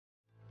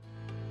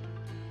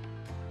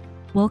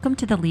Welcome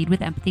to the Lead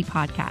with Empathy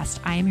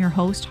podcast. I am your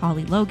host,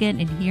 Holly Logan,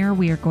 and here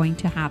we are going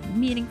to have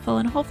meaningful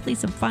and hopefully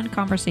some fun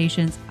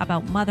conversations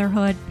about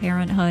motherhood,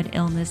 parenthood,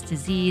 illness,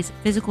 disease,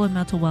 physical and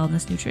mental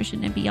wellness,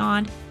 nutrition, and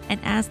beyond. And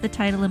as the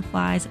title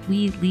implies,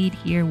 we lead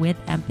here with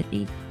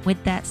empathy.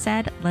 With that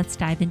said, let's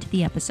dive into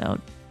the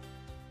episode.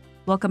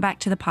 Welcome back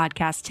to the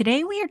podcast.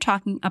 Today we are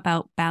talking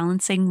about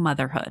balancing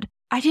motherhood.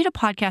 I did a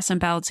podcast on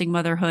balancing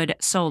motherhood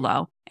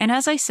solo. And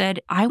as I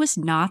said, I was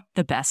not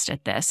the best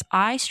at this.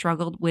 I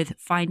struggled with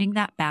finding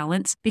that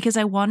balance because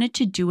I wanted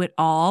to do it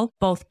all,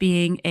 both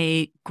being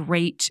a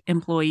great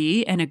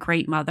employee and a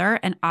great mother.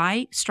 And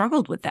I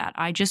struggled with that.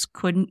 I just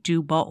couldn't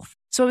do both.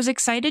 So I was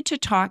excited to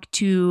talk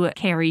to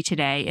Kari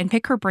today and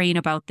pick her brain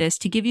about this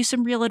to give you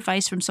some real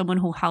advice from someone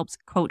who helps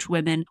coach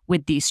women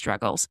with these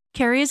struggles.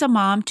 Kari is a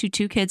mom to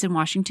 2 kids in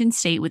Washington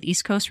State with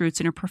East Coast roots,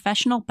 and her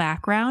professional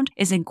background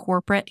is in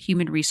corporate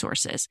human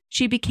resources.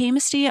 She became a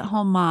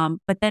stay-at-home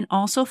mom, but then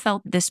also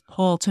felt this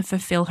pull to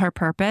fulfill her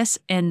purpose,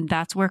 and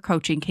that's where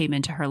coaching came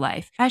into her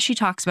life. As she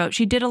talks about,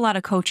 she did a lot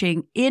of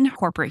coaching in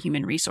corporate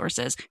human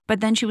resources, but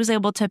then she was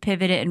able to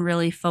pivot it and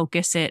really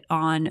focus it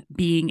on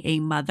being a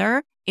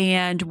mother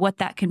and what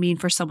that can mean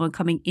for someone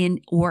coming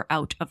in or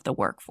out of the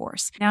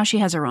workforce. Now she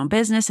has her own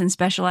business and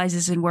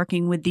specializes in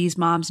working with these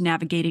moms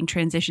navigating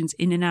transitions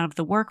in and out of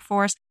the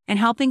workforce and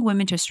helping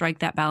women to strike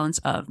that balance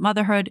of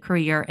motherhood,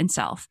 career, and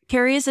self.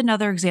 Kari is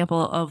another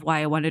example of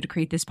why I wanted to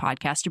create this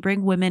podcast, to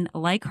bring women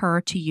like her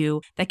to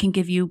you that can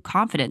give you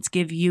confidence,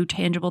 give you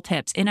tangible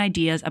tips and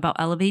ideas about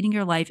elevating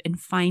your life and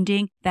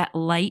finding that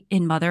light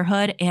in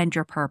motherhood and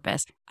your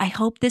purpose. I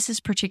hope this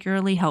is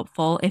particularly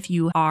helpful if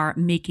you are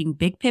making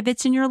big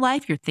pivots in your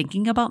life, you're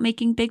thinking about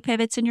making big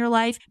pivots in your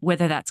life,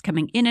 whether that's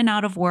coming in and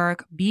out of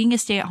work, being a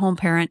stay-at-home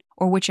parent,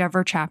 or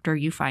whichever chapter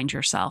you find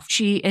yourself.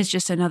 She is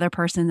just another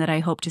person that I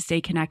hope to stay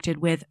connected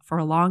with for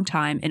a long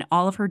time, and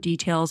all of her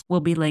details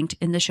will be linked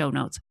in the show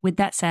notes. With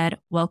that said,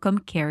 welcome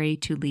Kari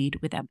to Lead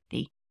with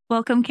Empathy.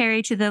 Welcome,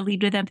 Kari, to the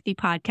Lead with Empathy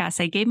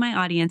podcast. I gave my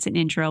audience an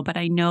intro, but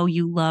I know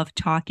you love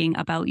talking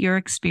about your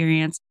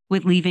experience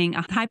with leaving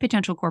a high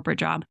potential corporate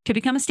job to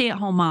become a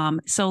stay-at-home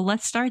mom. So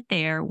let's start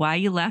there. Why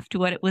you left,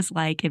 what it was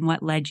like, and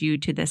what led you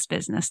to this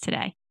business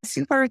today.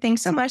 Super.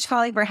 Thanks so much,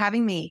 Holly, for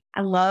having me.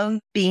 I love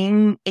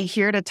being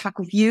here to talk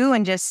with you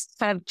and just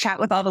kind of chat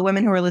with all the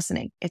women who are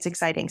listening. It's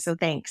exciting. So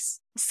thanks.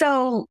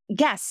 So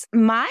yes,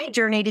 my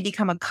journey to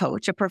become a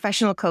coach, a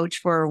professional coach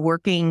for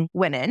working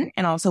women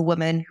and also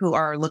women who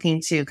are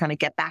looking to kind of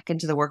get back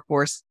into the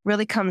workforce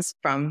really comes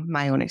from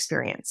my own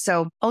experience.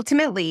 So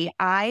ultimately,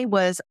 I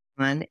was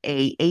on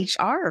a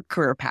HR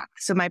career path.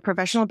 So my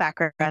professional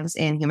background is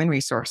in human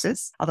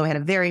resources, although I had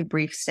a very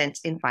brief stint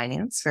in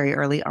finance very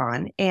early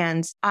on.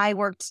 And I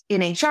worked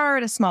in HR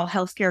at a small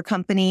healthcare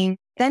company,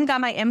 then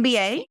got my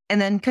MBA and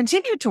then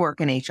continued to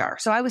work in HR.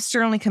 So I was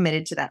certainly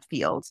committed to that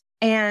field.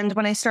 And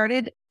when I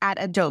started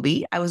at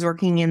Adobe, I was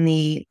working in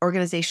the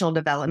organizational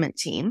development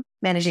team,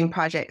 managing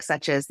projects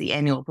such as the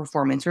annual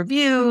performance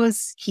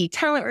reviews, key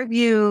talent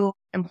review,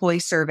 employee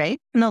survey,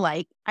 and the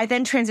like. I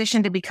then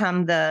transitioned to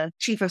become the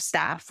chief of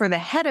staff for the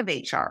head of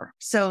HR.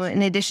 So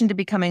in addition to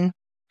becoming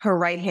her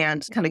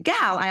right-hand kind of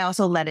gal, I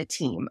also led a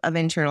team of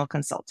internal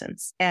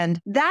consultants. And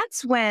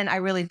that's when I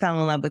really fell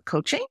in love with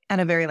coaching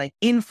at a very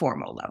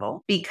informal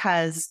level,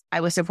 because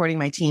I was supporting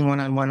my team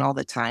one-on-one all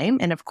the time.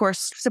 And of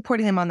course,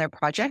 supporting them on their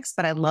projects.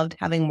 But I loved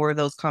having more of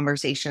those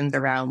conversations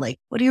around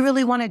what do you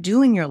really want to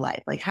do in your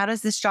life? How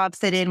does this job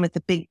fit in with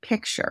the big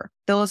picture?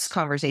 Those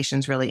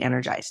conversations really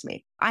energized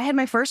me. I had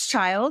my first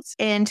child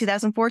in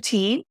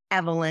 2014,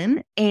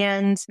 Evelyn,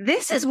 and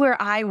this is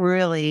where I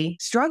really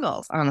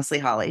struggled, honestly,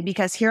 Holly,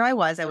 because here I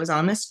was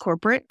on this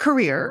corporate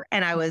career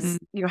and I was,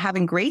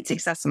 having great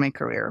success in my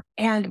career.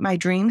 And my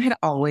dream had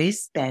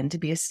always been to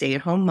be a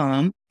stay-at-home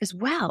mom as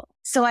well.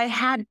 So I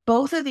had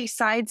both of these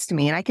sides to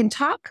me, and I can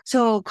talk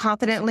so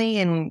confidently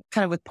and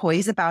kind of with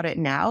poise about it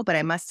now. But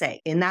I must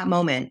say, in that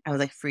moment, I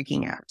was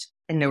freaking out.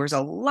 And there was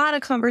a lot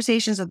of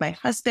conversations with my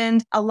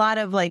husband, a lot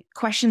of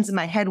questions in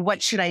my head.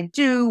 What should I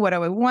do? What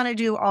do I want to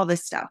do? All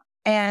this stuff.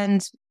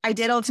 And I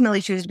did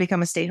ultimately choose to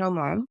become a stay-at-home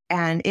mom.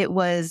 And it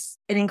was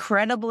an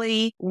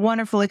incredibly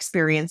wonderful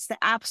experience, the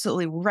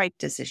absolutely right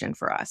decision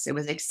for us. It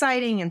was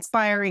exciting,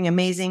 inspiring,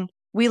 amazing.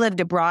 We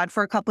lived abroad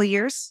for a couple of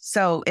years.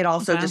 So it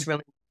also just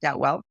really worked out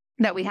well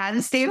that we had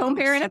a stay-at-home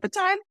parent at the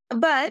time.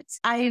 But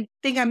I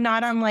think I'm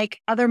not unlike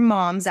other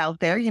moms out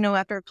there.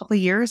 After a couple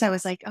of years, I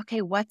was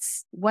okay,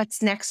 what's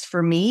next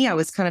for me? I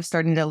was kind of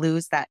starting to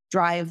lose that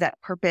drive, that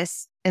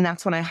purpose. And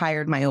that's when I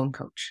hired my own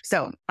coach.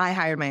 So I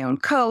hired my own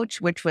coach,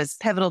 which was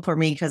pivotal for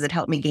me because it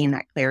helped me gain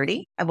that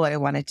clarity of what I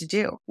wanted to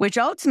do, which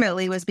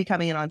ultimately was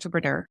becoming an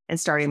entrepreneur and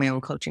starting my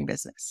own coaching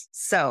business.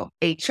 So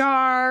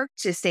HR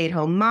to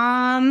stay-at-home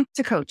mom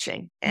to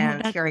coaching.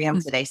 And here I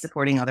am today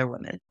supporting other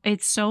women.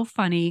 It's so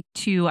funny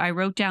too. I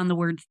wrote down the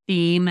word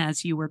theme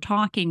as you were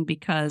talking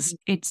because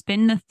it's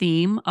been the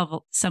theme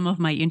of some of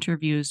my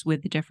interviews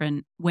with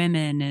different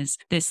women is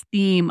this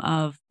theme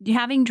of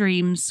having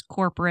dreams,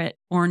 corporate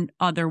or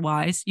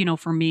otherwise.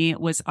 For me, it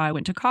was I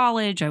went to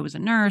college, I was a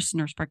nurse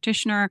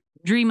practitioner,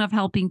 dream of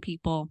helping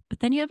people. But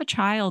then you have a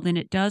child and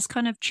it does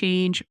kind of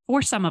change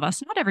for some of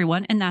us, not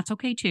everyone, and that's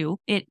okay too.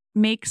 It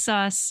makes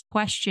us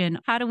question,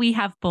 how do we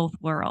have both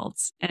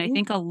worlds? And I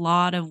think a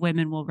lot of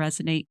women will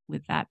resonate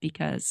with that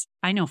because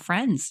I know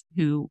friends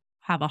who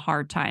have a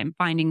hard time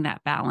finding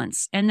that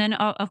balance. And then,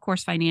 of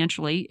course,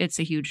 financially, it's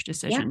a huge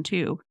decision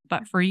too.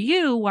 But for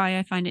you, why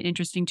I find it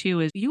interesting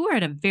too, is you were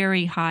at a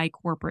very high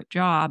corporate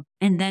job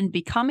and then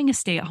becoming a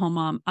stay-at-home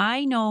mom.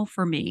 I know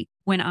for me,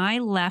 when I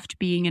left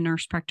being a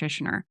nurse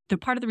practitioner, the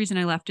part of the reason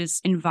I left is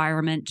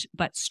environment,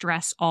 but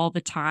stress all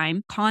the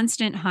time,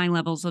 constant high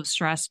levels of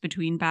stress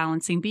between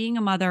balancing being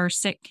a mother,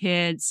 sick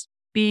kids,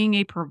 being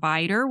a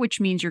provider, which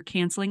means you're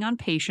canceling on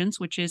patients,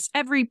 which is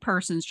every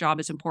person's job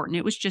is important.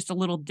 It was just a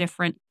little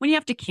different. When you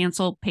have to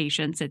cancel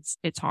patients,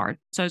 it's hard.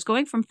 So I was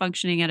going from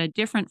functioning at a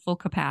different full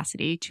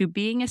capacity to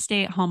being a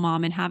stay-at-home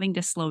mom and having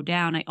to slow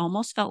down. I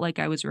almost felt like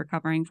I was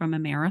recovering from a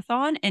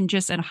marathon and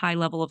just at a high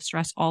level of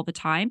stress all the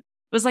time.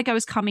 It was like I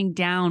was coming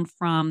down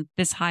from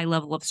this high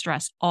level of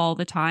stress all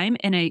the time.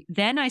 And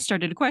then I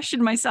started to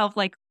question myself,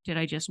 like, did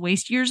I just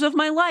waste years of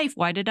my life?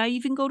 Why did I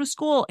even go to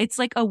school? It's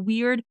like a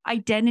weird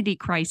identity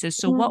crisis.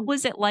 So what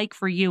was it like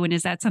for you? And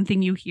is that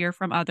something you hear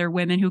from other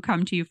women who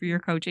come to you for your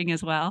coaching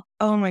as well?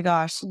 Oh my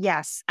gosh.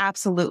 Yes,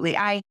 absolutely.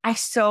 I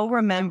so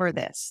remember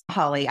this,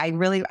 Holly. I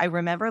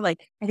remember I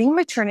think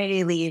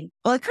maternity leave.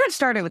 Well, it kind of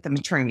started with the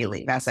maternity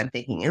leave as I'm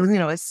thinking. It was,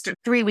 it's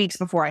 3 weeks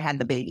before I had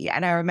the baby.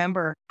 And I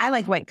remember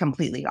I went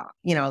completely off,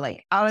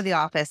 out of the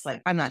office,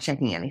 I'm not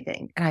checking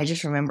anything. And I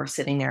just remember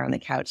sitting there on the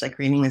couch,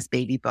 reading this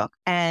baby book.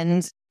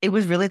 And it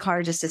was really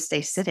hard just to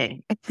stay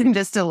sitting and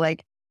just to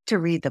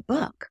read the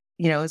book.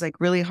 It was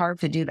really hard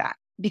to do that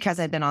because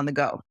I'd been on the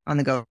go.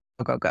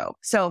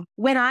 So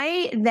when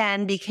I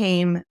then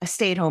became a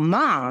stay-at-home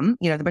mom,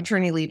 the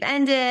maternity leave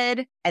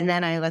ended and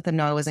then I let them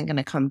know I wasn't going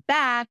to come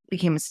back,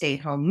 became a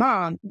stay-at-home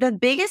mom. The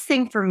biggest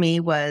thing for me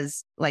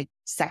was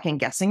second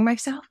guessing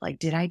myself.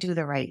 Did I do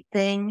the right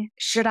thing?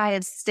 Should I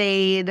have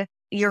stayed?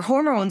 Your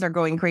hormones are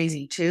going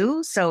crazy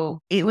too. So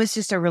it was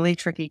just a really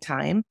tricky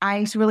time.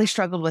 I really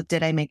struggled with,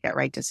 did I make that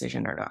right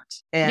decision or not?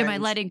 Am I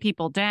letting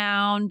people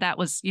down? That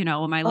was,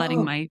 am I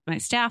letting my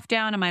staff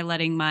down? Am I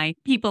letting my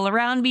people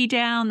around me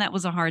down? That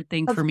was a hard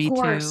thing for me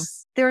too.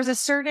 There was a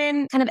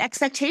certain kind of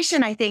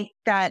expectation, I think,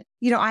 that,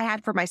 I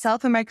had for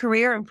myself in my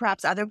career and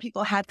perhaps other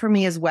people had for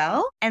me as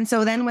well. And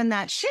so then when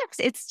that shifts,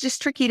 it's just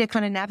tricky to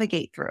kind of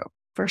navigate through.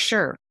 For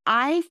sure.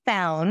 I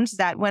found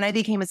that when I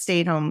became a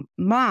stay-at-home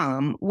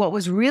mom, what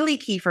was really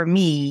key for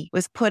me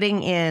was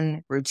putting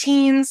in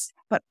routines,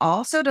 but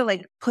also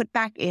to put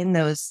back in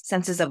those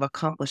senses of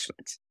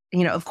accomplishment.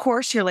 Of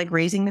course, you're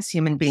raising this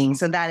human being.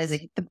 So that is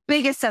the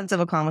biggest sense of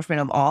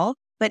accomplishment of all.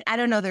 But I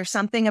don't know, there's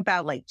something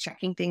about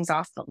checking things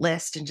off the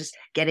list and just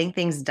getting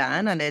things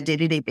done on a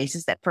day-to-day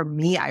basis that for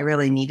me, I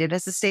really needed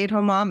as a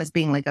stay-at-home mom, as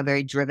being a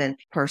very driven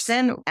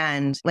person.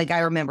 And I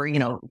remember,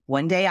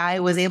 one day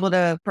I was able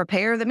to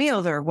prepare the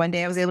meals or one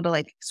day I was able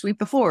to sweep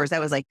the floors. That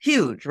was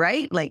huge,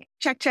 right?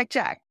 Check, check,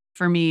 check.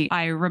 For me,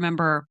 I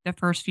remember the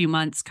first few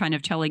months kind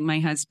of telling my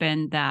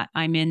husband that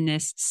I'm in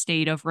this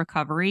state of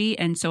recovery.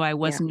 And so I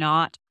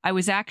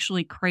was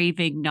actually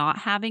craving not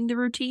having the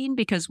routine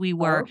because we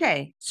were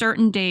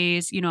certain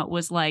days, it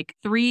was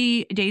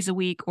 3 days a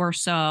week or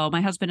so.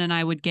 My husband and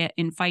I would get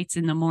in fights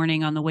in the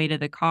morning on the way to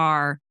the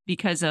car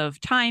because of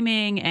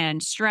timing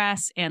and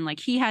stress. And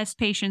he has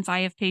patience, I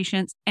have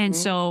patience. And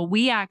so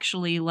we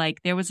actually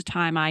there was a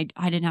time I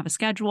didn't have a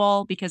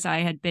schedule because I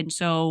had been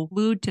so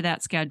glued to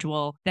that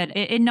schedule that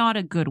in not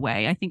a good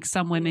way. I think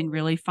some women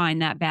really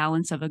find that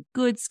balance of a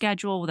good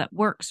schedule that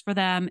works for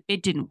them.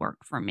 It didn't work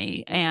for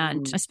me.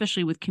 And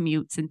especially with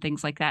commutes and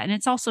things like that. And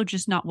it's also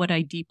just not what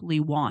I deeply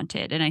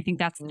wanted. And I think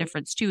that's the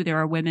difference too. There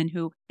are women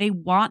who they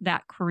want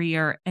that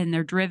career and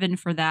they're driven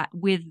for that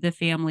with the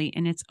family.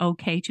 And it's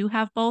okay to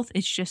have both.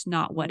 It's just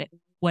not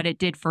what it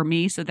did for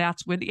me. So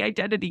that's where the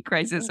identity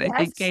crisis, I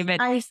think, came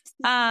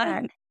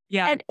in.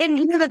 Yeah. And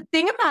the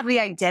thing about the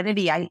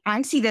identity,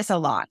 I see this a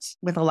lot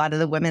with a lot of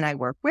the women I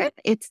work with.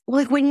 It's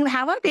when you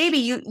have a baby,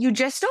 you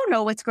just don't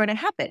know what's going to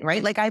happen,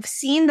 right? I've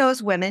seen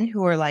those women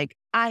who are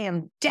I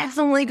am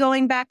definitely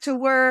going back to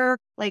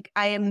work.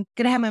 I am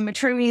going to have my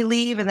maternity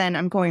leave and then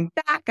I'm going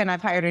back and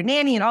I've hired a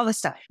nanny and all this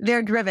stuff.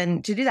 They're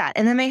driven to do that.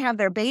 And then they have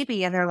their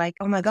baby and they're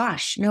oh my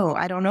gosh, no,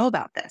 I don't know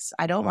about this.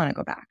 I don't want to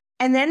go back.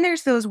 And then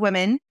there's those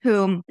women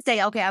who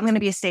say, okay, I'm going to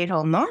be a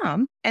stay-at-home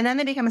mom. And then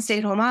they become a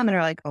stay-at-home mom and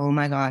are oh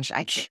my gosh,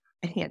 I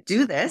can't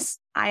do this.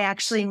 I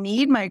actually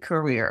need my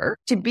career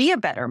to be a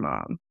better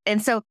mom.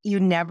 And so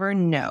you never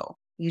know.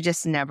 You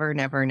just never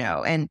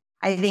know. And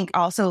I think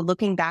also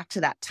looking back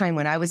to that time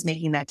when I was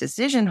making that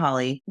decision,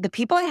 Holly, the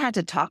people I had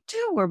to talk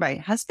to were my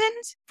husband,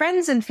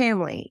 friends, and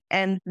family.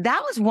 And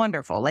that was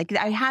wonderful.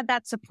 I had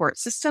that support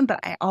system, but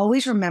I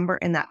always remember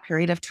in that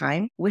period of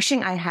time,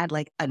 wishing I had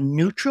a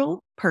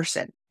neutral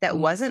person that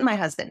wasn't my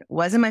husband,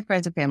 wasn't my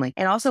friends and family,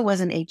 and also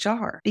wasn't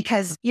HR.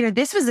 Because,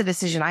 this was a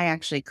decision I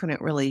actually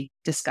couldn't really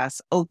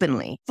discuss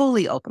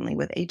fully openly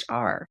with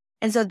HR.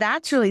 And so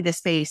that's really the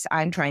space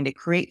I'm trying to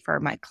create for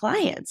my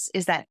clients,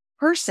 is that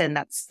person,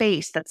 that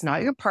space that's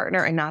not your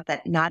partner and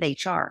not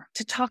HR,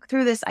 to talk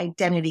through this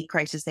identity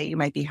crisis that you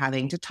might be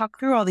having, to talk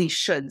through all these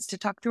shoulds, to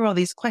talk through all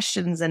these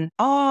questions and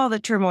all the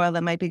turmoil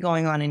that might be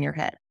going on in your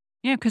head.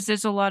 Yeah, because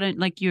there's a lot of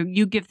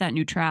you give that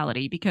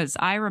neutrality, because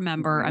I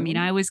remember, I mean,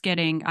 I was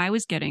getting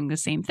the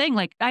same thing.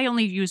 Like, I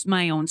only used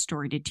my own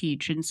story to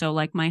teach. And so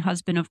like my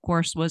husband, of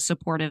course, was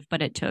supportive,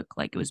 but it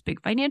was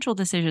big financial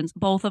decisions.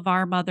 Both of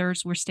our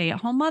mothers were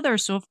stay-at-home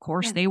mothers. So of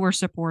course they were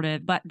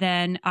supportive. But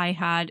then I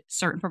had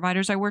certain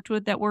providers I worked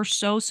with that were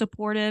so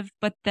supportive,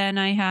 but then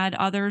I had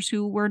others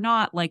who were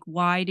not. Like,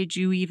 why did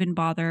you even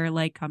bother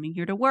coming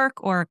here to work?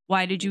 Or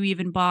why did you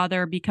even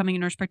bother becoming a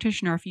nurse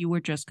practitioner if you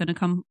were just going to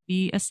come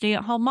be a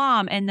stay-at-home mom?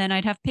 And then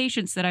I'd have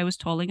patients that I was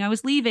told I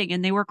was leaving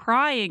and they were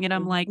crying. And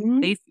I'm like,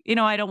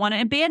 I don't want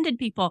to abandon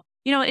people.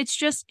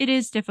 It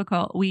is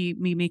difficult. We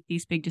make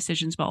these big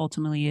decisions, but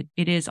ultimately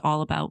it is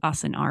all about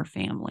us and our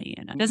family.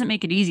 And it doesn't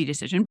make an easy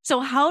decision.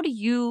 So how do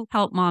you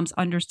help moms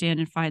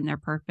understand and find their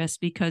purpose?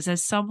 Because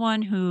as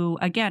someone who,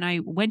 again, I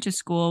went to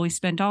school, we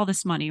spent all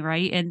this money,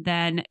 right? And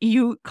then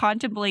you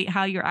contemplate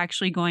how you're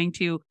actually going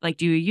to,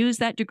 do you use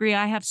that degree?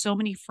 I have so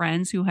many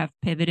friends who have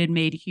pivoted,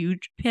 made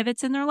huge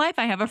pivots in their life.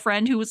 I have a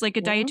friend who was a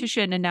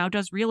dietitian and now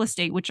does real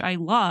estate, which I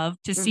love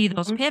to see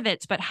those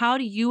pivots. But how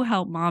do you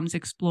help moms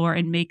explore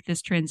and make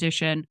this transition?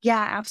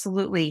 Yeah,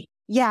 absolutely.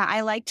 Yeah, I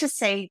like to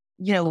say,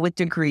 with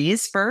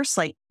degrees first,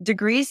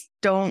 degrees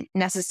don't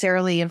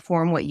necessarily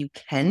inform what you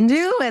can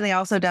do, and they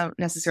also don't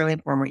necessarily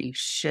inform what you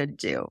should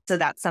do. So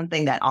that's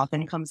something that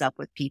often comes up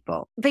with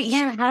people. But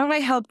yeah, how do I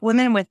help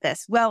women with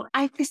this? Well,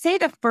 I say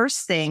the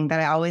first thing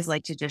that I always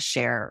like to just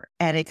share,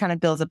 and it kind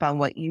of builds upon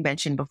what you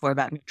mentioned before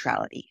about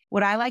neutrality.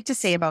 What I like to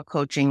say about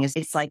coaching is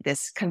it's like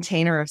this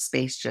container of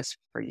space just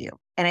for you.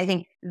 And I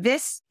think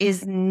this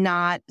is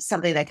not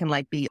something that can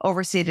be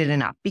overstated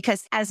enough,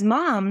 because as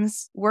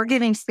moms, we're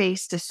giving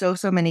space to so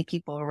many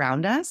people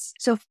around us.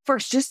 So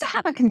first, just to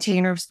have a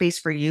container of space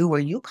for you where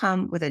you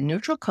come with a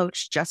neutral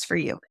coach just for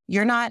you.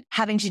 You're not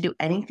having to do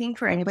anything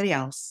for anybody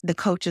else. The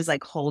coach is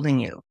holding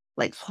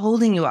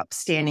you up,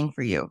 standing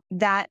for you.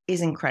 That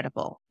is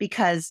incredible,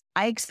 because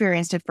I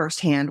experienced it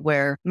firsthand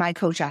where my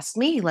coach asked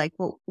me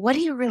well, what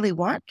do you really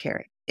want,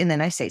 Kari? And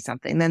then I say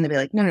something, and then they'll be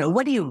like, no,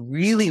 what do you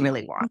really,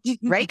 really want?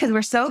 Right? Because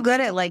we're so good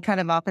at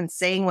kind of often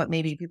saying what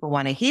maybe people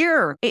want to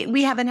hear.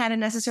 We haven't had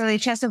necessarily a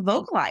chance to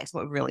vocalize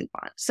what we really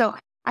want. So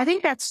I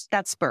think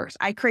that's first.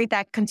 I create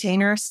that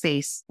container of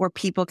space where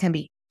people can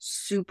be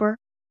super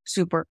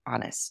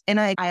honest.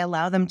 And I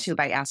allow them to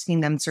by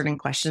asking them certain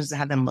questions to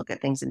have them look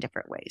at things in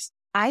different ways.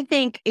 I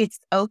think it's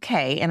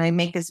okay. And I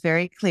make this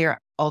very clear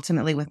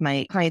ultimately with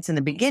my clients in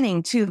the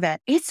beginning too,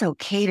 that it's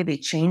okay to be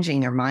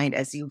changing your mind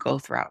as you go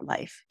throughout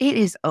life. It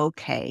is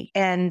okay.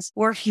 And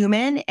we're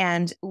human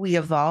and we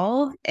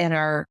evolve, and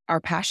our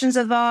passions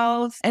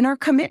evolve, and our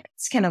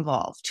commitments can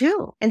evolve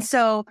too. And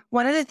so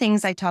one of the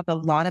things I talk a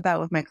lot about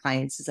with my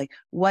clients is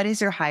what is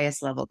your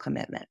highest level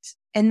commitment?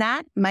 And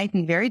that might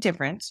be very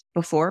different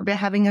before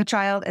having a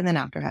child and then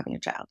after having a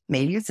child.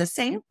 Maybe it's the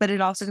same, but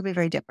it also could be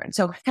very different.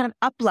 So kind of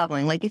up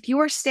leveling, if you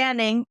were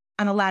standing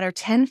on a ladder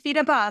 10 feet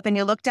above and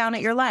you look down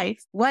at your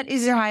life, what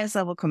is your highest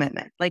level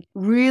commitment?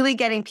 Really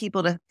getting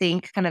people to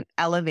think kind of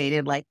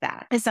elevated like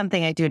that is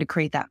something I do to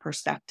create that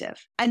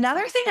perspective.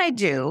 Another thing I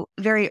do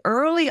very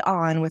early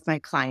on with my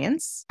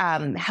clients,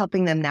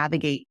 helping them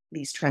navigate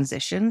these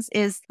transitions,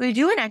 is we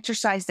do an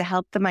exercise to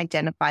help them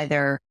identify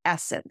their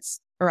essence,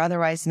 or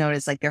otherwise known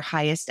as their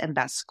highest and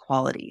best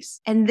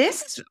qualities. And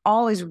this is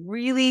always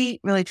really,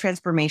 really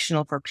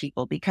transformational for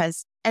people,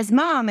 because as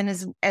mom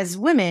and as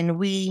women,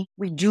 we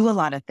do a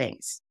lot of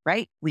things,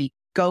 right? We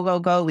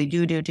go, we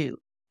do.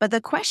 But the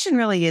question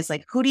really is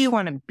who do you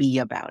want to be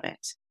about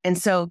it? And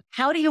so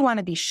how do you want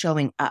to be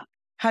showing up?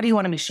 How do you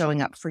want to be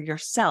showing up for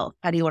yourself?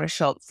 How do you want to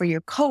show up for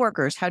your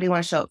coworkers? How do you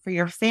want to show up for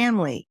your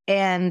family?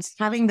 And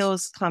having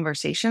those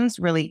conversations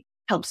really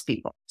helps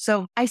people.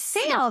 So I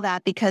say all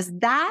that because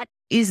that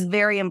is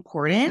very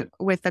important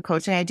with the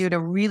coaching I do to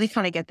really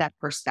kind of get that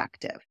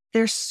perspective.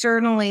 There's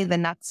certainly the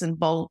nuts and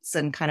bolts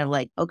and kind of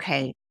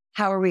okay,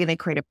 how are we going to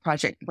create a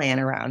project plan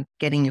around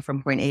getting you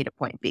from point A to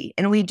point B?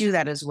 And we do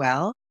that as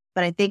well.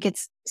 But I think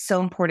it's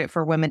so important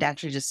for women to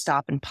actually just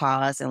stop and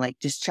pause and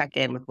just check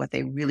in with what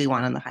they really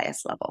want on the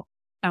highest level.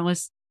 That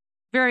was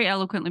very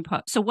eloquently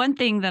put. So one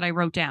thing that I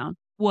wrote down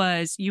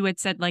was you had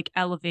said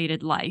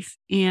elevated life.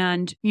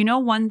 And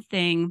one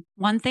thing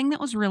that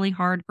was really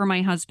hard for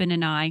my husband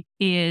and I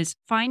is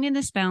finding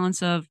this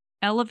balance of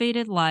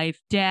elevated life,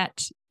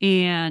 debt,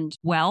 and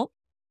wealth,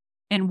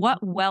 and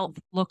what wealth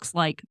looks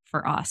like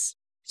for us.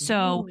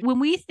 So when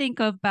we think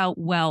about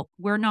wealth,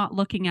 we're not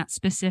looking at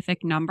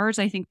specific numbers.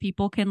 I think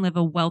people can live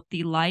a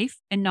wealthy life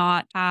and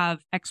not have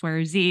X, Y,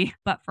 or Z.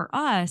 But for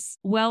us,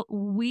 well,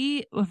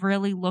 we have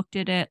really looked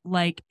at it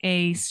like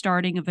a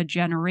starting of a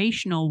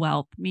generational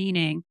wealth,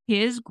 meaning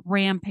his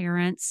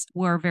grandparents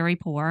were very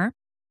poor.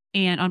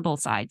 and on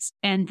both sides.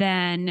 And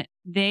then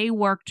they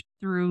worked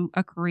through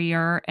a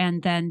career,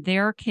 and then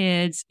their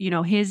kids,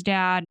 his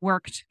dad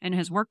worked and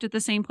has worked at the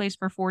same place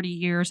for 40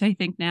 years, I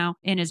think now.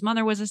 And his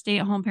mother was a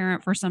stay-at-home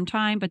parent for some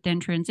time, but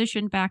then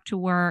transitioned back to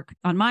work.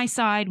 On my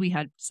side, we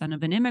had son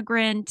of an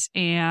immigrant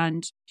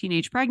and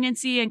teenage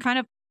pregnancy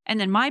and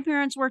then my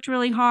parents worked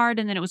really hard.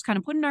 And then it was kind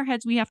of put in our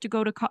heads, we have to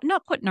go to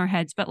not put in our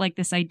heads, but like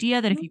this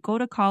idea that if you go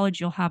to college,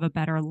 you'll have a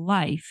better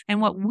life. And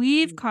what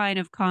we've kind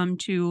of come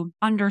to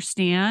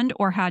understand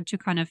or had to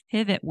kind of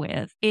pivot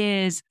with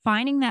is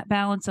finding that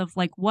balance of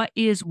like, what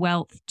is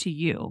wealth to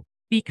you?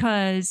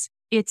 Because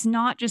it's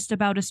not just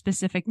about a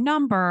specific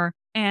number.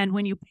 And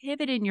when you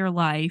pivot in your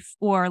life,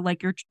 or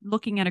like you're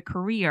looking at a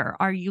career,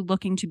 are you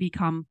looking to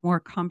become more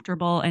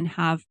comfortable and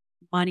have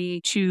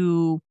money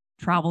to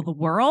travel the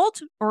world,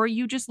 or are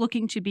you just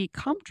looking to be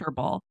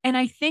comfortable? And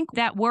I think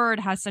that word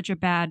has such a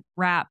bad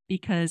rap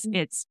because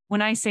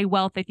when I say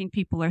wealth, I think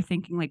people are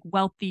thinking like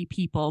wealthy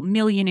people,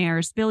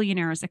 millionaires,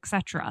 billionaires,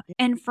 etc.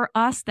 And for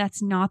us,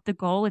 that's not the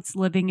goal. It's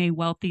living a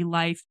wealthy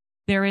life.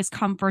 There is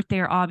comfort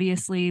there.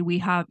 Obviously,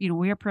 we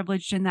are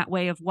privileged in that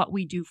way of what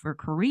we do for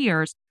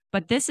careers,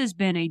 but this has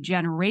been a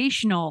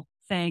generational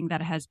thing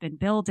that has been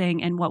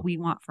building and what we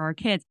want for our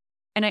kids.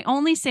 And I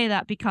only say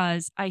that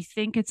because I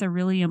think it's a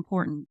really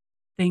important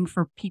thing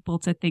for people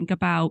to think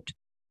about,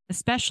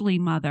 especially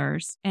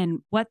mothers, and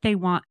what they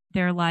want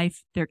their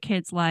life, their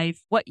kids'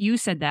 life. What you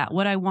said, that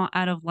what I want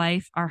out of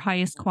life, our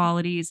highest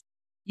qualities.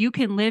 You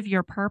can live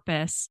your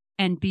purpose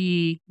and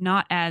be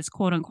not as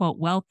quote unquote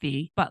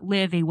wealthy, but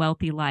live a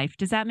wealthy life.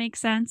 Does that make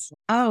sense?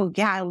 Oh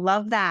yeah, I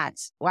love that.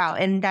 Wow.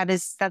 And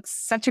that's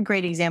such a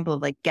great example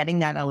of like getting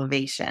that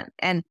elevation.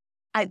 And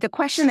the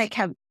question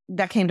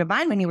that came to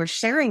mind when you were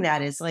sharing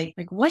that is like,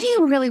 what do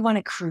you really want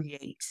to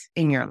create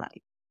in your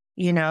life?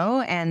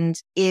 And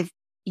if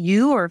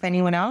you or if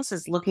anyone else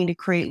is looking to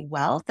create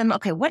wealth, then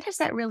okay, what does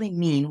that really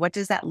mean? What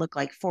does that look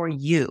like for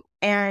you?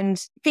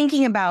 And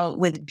thinking about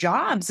with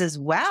jobs as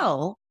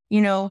well,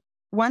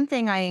 one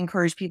thing I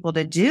encourage people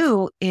to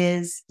do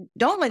is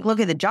don't look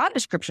at the job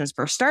descriptions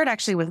first. Start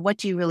actually with what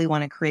do you really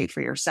want to create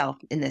for yourself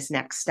in this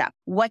next step?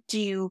 What do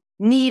you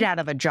need out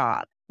of a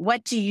job?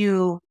 What do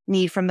you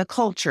need from the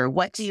culture?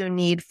 What do you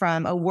need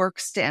from a work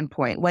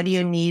standpoint? What do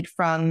you need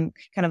from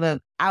kind of a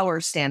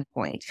hour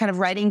standpoint? Kind of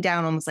writing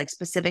down almost like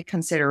specific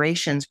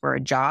considerations for a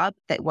job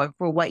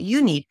for what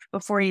you need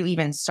before you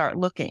even start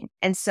looking.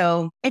 And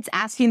so it's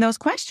asking those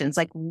questions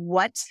like,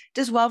 what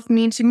does wealth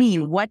mean to me?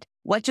 What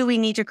do we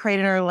need to create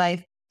in our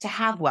life to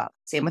have wealth?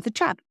 Same with the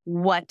job.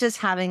 What does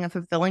having a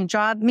fulfilling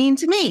job mean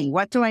to me?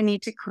 What do I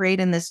need to create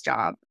in this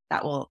job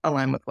that will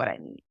align with what I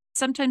need?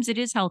 Sometimes it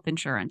is health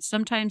insurance.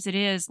 Sometimes it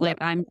is like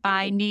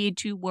I need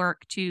to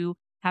work to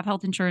have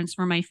health insurance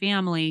for my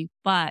family,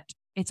 but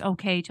it's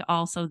okay to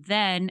also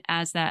then,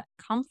 as that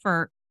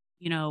comfort,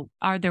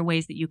 are there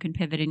ways that you can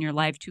pivot in your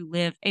life to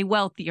live a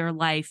wealthier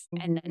life?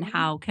 And then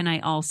how can I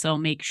also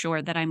make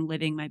sure that I'm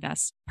living my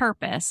best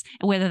purpose?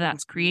 And whether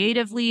that's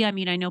creatively, I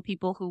know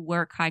people who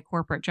work high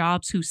corporate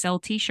jobs who sell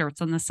t-shirts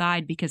on the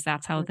side because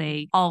that's how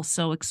they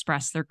also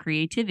express their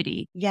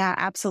creativity. Yeah,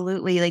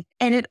 absolutely.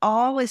 And it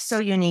all is so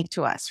unique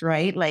to us,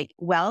 right? Like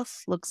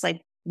wealth looks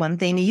like one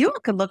thing to you,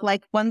 it could look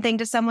like one thing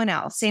to someone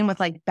else. Same with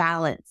like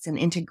balance and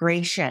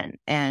integration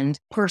and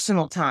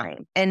personal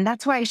time. And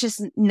that's why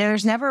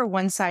there's never a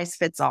one size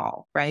fits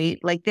all, right?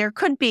 Like there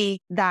could be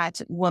that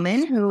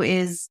woman who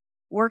is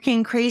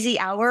working crazy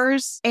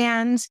hours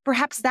and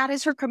perhaps that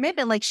is her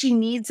commitment. Like she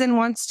needs and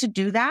wants to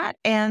do that.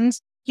 And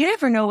you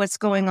never know what's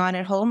going on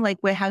at home, like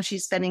with how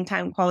she's spending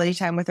quality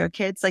time with her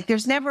kids. Like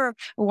there's never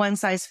a one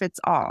size fits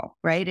all,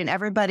 right? And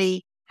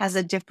everybody has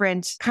a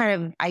different kind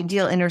of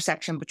ideal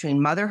intersection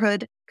between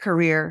motherhood,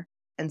 career,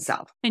 and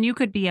self. And you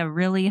could be a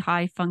really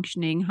high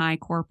functioning, high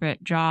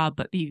corporate job,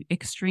 but be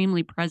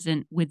extremely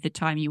present with the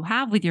time you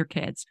have with your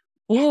kids.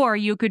 Or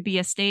you could be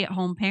a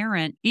stay-at-home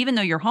parent, even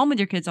though you're home with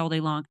your kids all day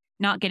long,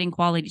 not getting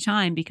quality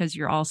time because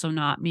you're also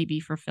not maybe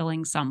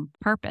fulfilling some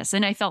purpose.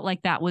 And I felt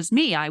like that was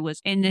me. I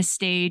was in this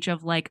stage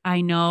of like,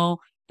 I know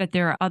that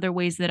there are other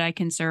ways that I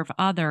can serve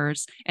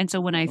others. And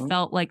so when I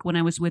felt like when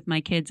I was with my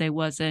kids, I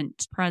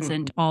wasn't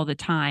present all the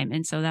time.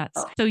 And so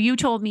so you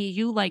told me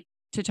you like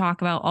to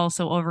talk about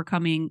also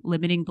overcoming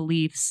limiting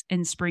beliefs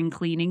and spring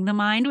cleaning the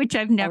mind, which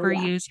I've never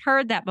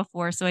heard that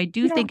before. So I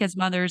do think as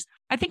mothers,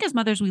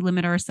 we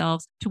limit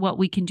ourselves to what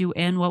we can do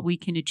and what we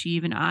can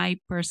achieve. And I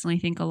personally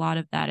think a lot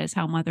of that is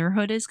how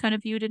motherhood is kind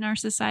of viewed in our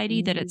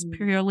society, that it's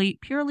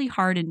purely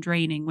hard and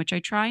draining, which I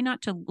try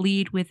not to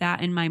lead with that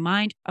in my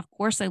mind. Of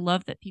course, I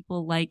love that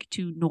people like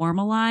to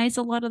normalize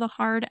a lot of the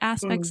hard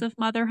aspects of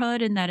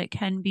motherhood and that it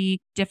can be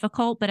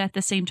difficult. But at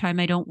the same time,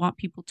 I don't want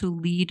people to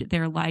lead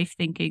their life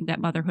thinking that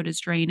motherhood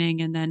is draining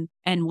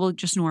and we'll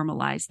just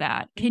normalize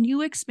that. Can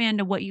you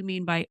expand on what you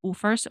mean by, well,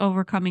 first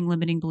overcoming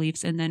limiting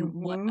beliefs and then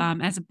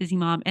as a busy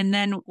mom, and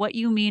then what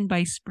you mean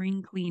by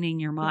spring cleaning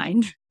your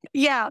mind?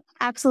 Yeah,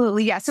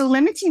 absolutely. Yeah. So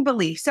limiting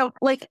belief. So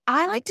like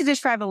I like to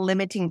describe a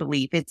limiting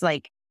belief. It's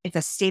like it's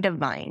a state of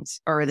mind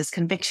or this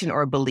conviction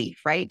or belief,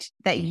 right?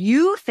 That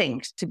you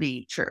think to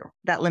be true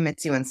that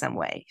limits you in some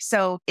way.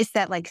 So it's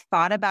that like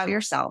thought about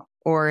yourself,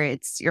 or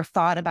it's your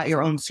thought about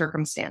your own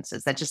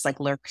circumstances that just like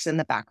lurks in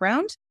the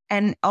background.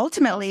 And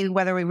ultimately,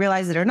 whether we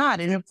realize it or not,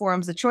 it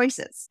informs the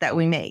choices that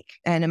we make.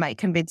 And it might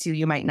convince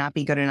you might not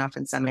be good enough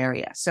in some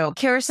area. So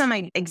here are some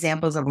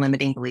examples of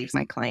limiting beliefs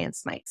my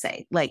clients might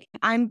say, like,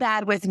 I'm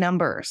bad with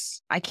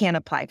numbers. I can't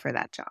apply for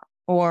that job.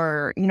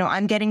 Or,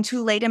 I'm getting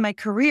too late in my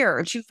career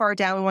or too far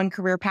down one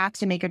career path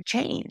to make a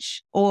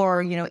change.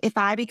 Or, if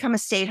I become a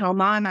stay-at-home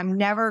mom, I'm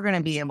never going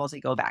to be able to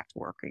go back to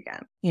work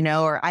again,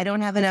 or I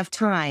don't have enough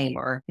time,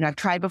 or, I've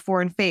tried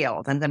before and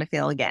failed. I'm going to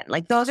fail again.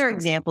 Like those are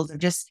examples of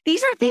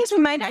these are things we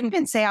might not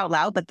even say out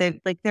loud, but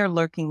they're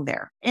lurking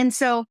there. And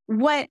so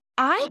what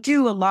I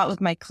do a lot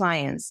with my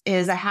clients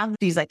is I have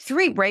these like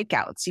 3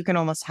 breakouts you can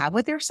almost have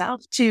with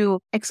yourself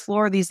to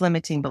explore these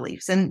limiting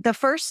beliefs. And the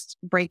first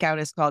breakout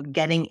is called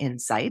getting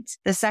insight.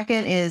 The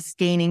second is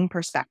gaining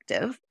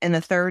perspective. And the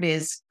third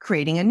is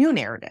creating a new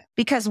narrative.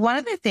 Because one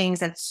of the things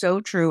that's so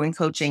true in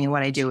coaching and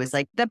what I do is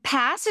like the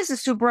past is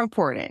super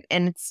important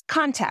and it's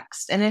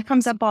context and it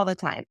comes up all the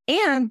time.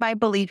 And my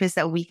belief is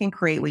that we can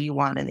create what you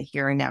want in the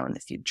here and now in the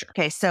future.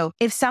 Okay. So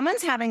if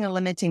someone's having a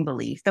limiting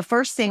belief, the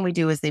first thing we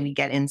do is we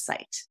get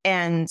insight.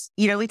 And,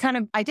 we kind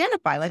of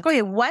identify like,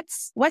 okay,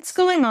 what's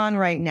going on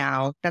right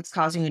now that's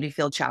causing you to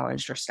feel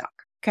challenged or stuck?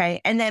 Okay.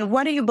 And then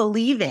what are you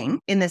believing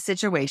in this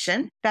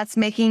situation that's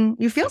making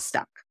you feel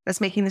stuck?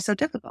 That's making this so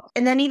difficult.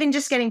 And then even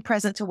just getting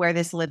present to where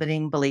this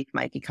limiting belief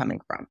might be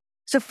coming from.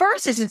 So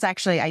first is just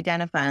actually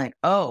identifying like,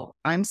 oh,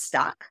 I'm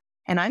stuck.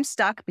 And I'm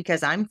stuck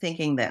because I'm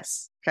thinking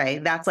this. Okay.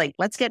 That's like,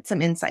 let's get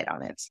some insight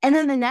on it. And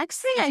then the next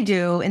thing I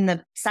do in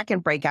the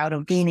second breakout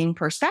of gaining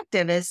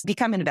perspective is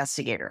become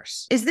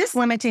investigators. Is this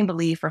limiting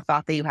belief or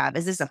thought that you have,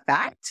 is this a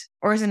fact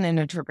or is it an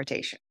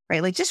interpretation?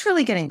 Right? Like just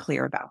really getting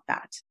clear about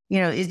that. Do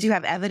you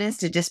have evidence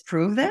to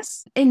disprove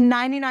this? In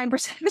 99%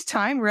 of the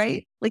time,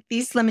 right? Like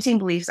these limiting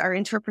beliefs are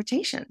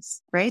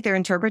interpretations, right? They're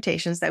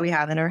interpretations that we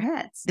have in our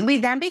heads. We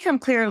then become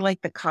clear, like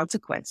the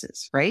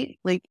consequences, right?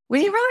 Like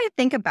when you really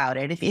think about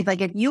it, if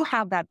you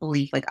have that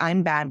belief, like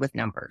I'm bad with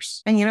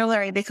numbers and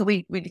Larry,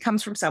 it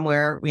comes from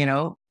somewhere,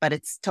 but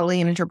it's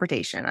totally an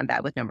interpretation. I'm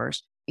bad with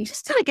numbers. You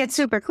just gotta get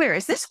super clear.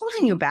 Is this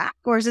holding you back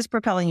or is this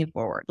propelling you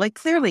forward? Like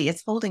clearly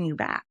it's holding you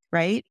back,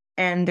 right?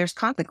 And there's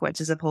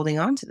consequences of holding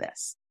on to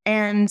this.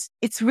 And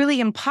it's really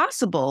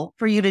impossible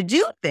for you to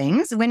do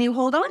things when you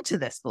hold on to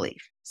this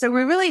belief. So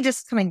we really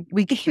just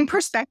we gain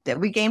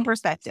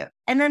perspective.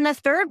 And then the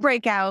third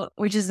breakout,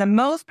 which is the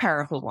most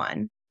powerful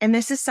one, and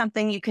this is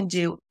something you can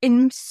do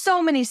in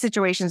so many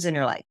situations in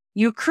your life.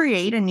 You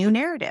create a new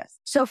narrative.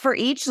 So for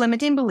each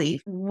limiting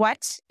belief,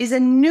 what is a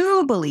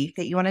new belief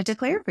that you want to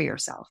declare for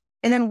yourself?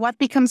 And then what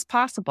becomes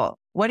possible?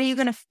 What are you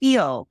going to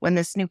feel when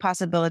this new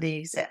possibility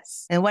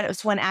exists? And what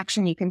is one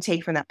action you can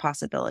take from that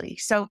possibility?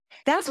 So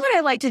that's what I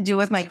like to do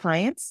with my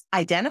clients.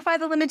 Identify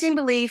the limiting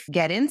belief,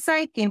 get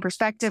insight, gain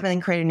perspective, and then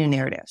create a new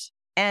narrative.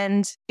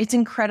 And it's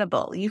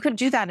incredible. You could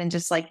do that in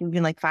just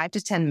even 5 to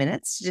 10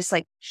 minutes to just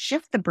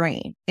shift the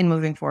brain in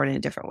moving forward in a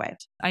different way.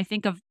 I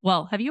think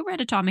have you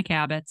read Atomic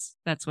Habits?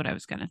 That's what I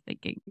was kind of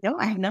thinking. No,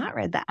 I have not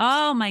read that.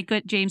 Oh my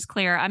good, James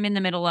Clear. I'm in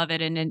the middle of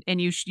it. And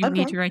you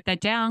need to write that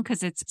down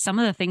because it's some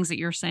of the things that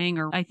you're saying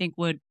I think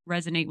would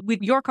resonate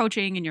with your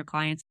coaching and your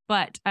clients.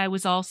 But I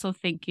was also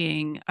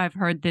thinking, I've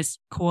heard this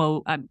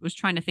quote. I was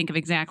trying to think of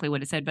exactly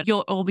what it said, but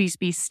you'll always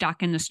be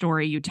stuck in the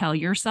story you tell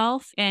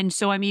yourself. And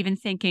so I'm even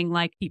thinking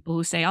people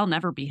who say, I'll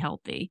never be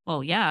healthy.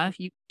 Well, yeah, if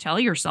you tell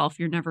yourself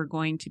you're never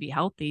going to be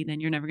healthy, then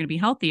you're never going to be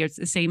healthy. It's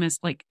the same as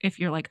if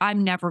you're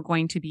I'm never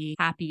going to be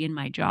happy in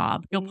my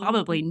job. You'll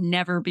probably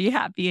never be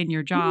happy in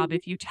your job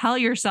if you tell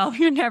yourself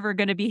you're never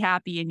going to be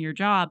happy in your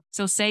job.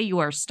 So say you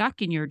are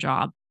stuck in your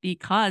job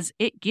because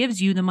it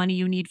gives you the money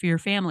you need for your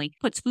family,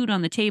 puts food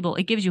on the table,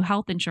 it gives you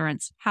health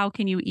insurance. How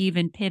can you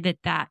even pivot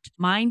that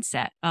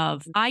mindset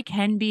of I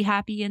can be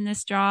happy in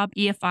this job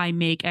if I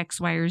make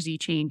X, Y, or Z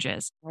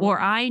changes? Or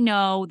I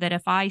know that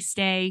if I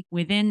stay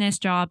within this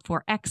job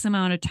for X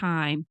amount of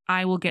time,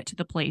 I will get to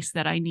the place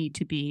that I need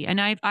to be.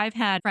 And I've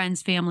had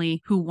friends,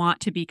 family who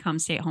want to become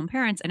stay-at-home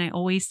parents. And I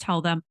always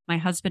tell them, my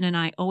husband and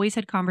I always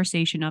had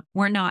conversation of,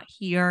 we're not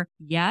here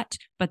yet,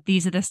 but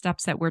these are the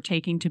steps that we're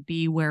taking to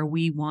be where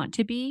we want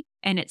to be.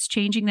 And it's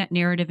changing that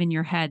narrative in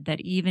your head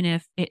that even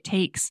if it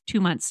takes 2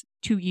 months,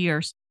 2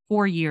 years,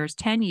 4 years,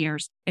 10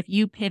 years, if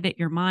you pivot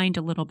your mind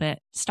a little bit,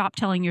 stop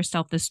telling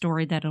yourself the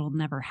story that it'll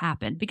never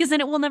happen, because then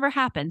it will never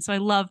happen. So I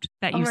loved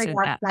that you said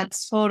that. That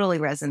totally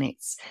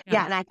resonates.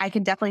 Yeah. And I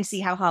can definitely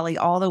see how, Holly,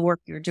 all the work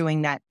you're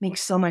doing, that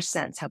makes so much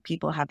sense, how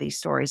people have these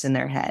stories in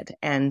their head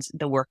and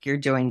the work you're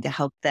doing to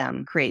help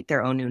them create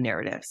their own new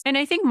narratives. And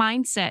I think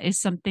mindset is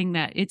something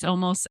that it's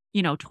almost,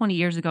 20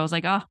 years ago, I was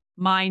like, oh,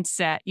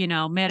 mindset,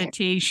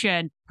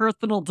 meditation,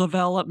 personal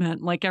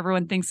development, like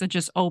everyone thinks it's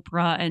just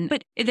Oprah.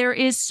 But there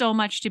is so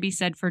much to be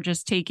said for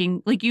just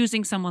taking, like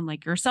using someone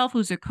like yourself,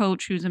 who's a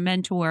coach, who's a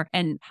mentor,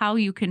 and how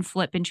you can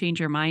flip and change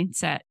your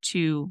mindset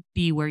to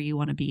be where you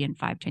want to be in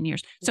 5-10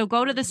 years. So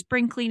go to the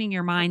spring cleaning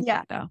your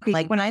mindset though.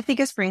 Like when I think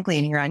of spring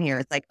cleaning around here,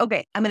 it's like,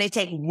 okay, I'm going to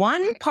take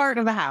one part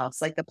of the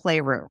house, like the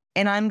playroom,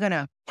 and I'm going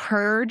to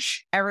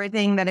purge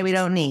everything that we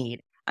don't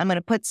need. I'm going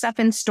to put stuff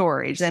in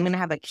storage. I'm going to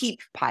have a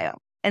keep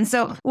pile. And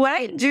so what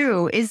I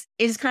do is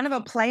kind of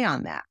a play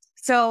on that.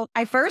 So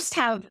I first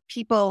have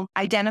people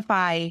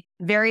identify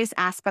various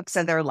aspects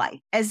of their life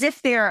as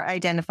if they're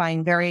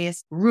identifying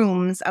various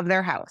rooms of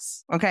their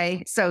house.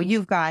 Okay. So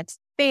you've got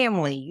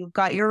family, you've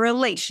got your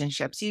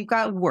relationships, you've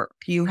got work,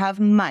 you have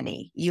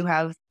money, you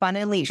have fun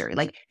and leisure.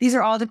 Like these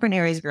are all different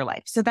areas of your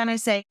life. So then I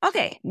say,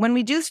 okay, when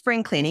we do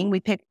spring cleaning, we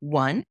pick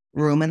one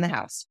room in the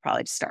house,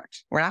 probably to start.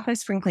 We're not going to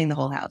spring clean the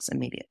whole house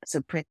immediately.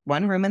 So pick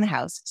one room in the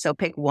house. So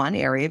pick one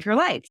area of your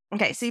life.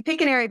 Okay. So you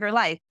pick an area of your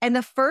life. And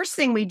the first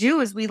thing we do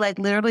is we like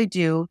literally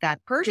do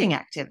that purging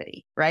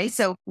activity, right?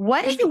 So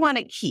what do you want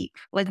to keep?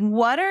 Like,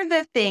 what are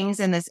the things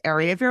in this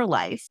area of your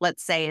life?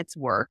 Let's say it's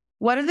work.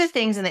 What are the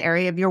things in the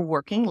area of your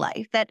working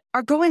life that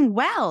are going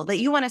well that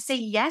you want to say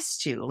yes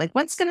to? Like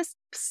what's going to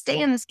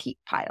stay in this keep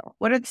pile?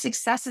 What are the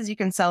successes you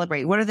can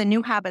celebrate? What are the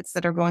new habits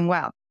that are going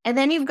well? And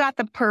then you've got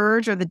the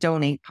purge or the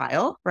donate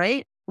pile,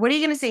 right? What are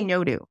you going to say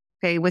no to?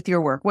 Okay, with your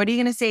work, what are you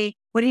going to say?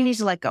 What do you need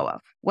to let go of?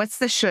 What's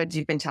the shoulds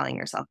you've been telling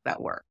yourself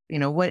about work?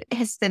 What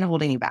has been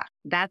holding you back?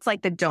 That's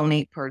like the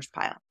donate purge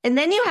pile. And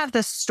then you have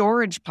the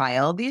storage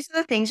pile. These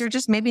are the things you're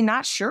just maybe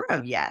not sure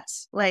of yet.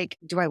 Like,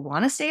 do I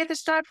want to stay at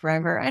this job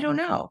forever? I don't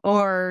know.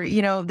 Or,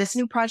 this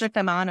new project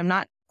I'm on, I'm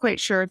not quite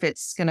sure if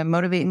it's going to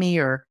motivate me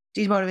or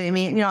demotivate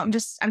me.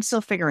 I'm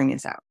still figuring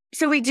this out.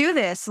 So we do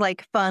this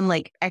like fun,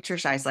 like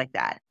exercise like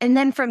that. And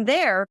then from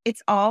there,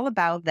 it's all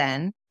about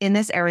then in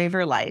this area of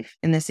your life,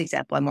 in this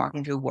example, I'm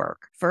walking through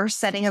work, first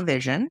setting a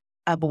vision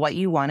of what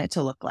you want it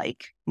to look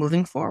like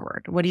moving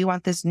forward. What do you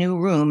want this new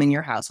room in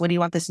your house? What do you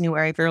want this new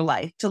area of your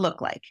life to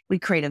look like? We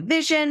create a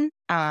vision,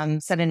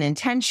 set an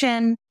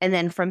intention. And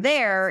then from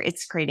there,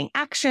 it's creating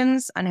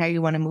actions on how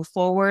you want to move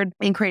forward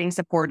and creating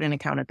support and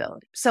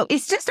accountability. So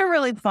it's just a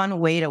really fun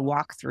way to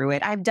walk through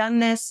it. I've done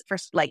this for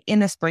like in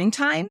the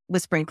springtime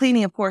with spring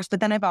cleaning, of course, but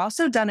then I've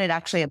also done it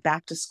actually at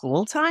back to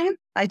school time.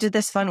 I did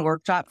this fun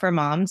workshop for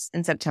moms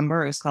in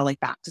September. It was called like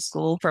back to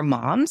school for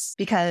moms,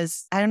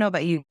 because I don't know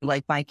about you,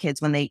 like my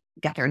kids, when they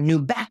get their new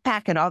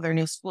backpack and all their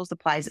new school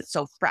supplies, it's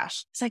so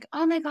fresh. It's like,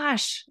 oh my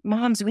gosh,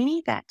 moms, we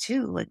need that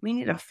too. Like we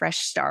need a fresh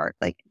start.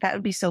 Like that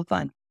would be so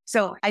fun.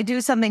 So I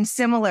do something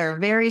similar,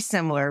 very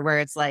similar, where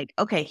it's like,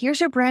 okay, here's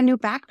your brand new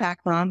backpack,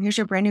 mom. Here's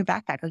your brand new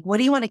backpack. Like, what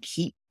do you want to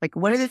keep? Like,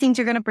 what are the things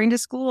you're going to bring to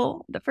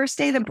school? The first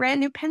day, the brand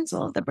new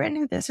pencil, the brand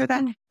new this or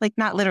that. Like,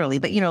 not literally,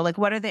 but like,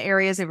 what are the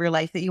areas of your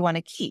life that you want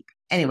to keep?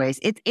 Anyways,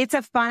 it's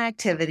a fun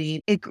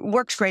activity. It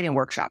works great in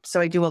workshops. So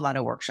I do a lot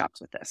of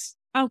workshops with this.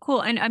 Oh,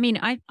 cool. And I mean,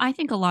 I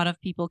think a lot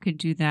of people could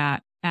do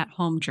that at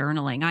home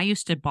journaling. I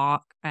used to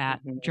balk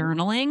at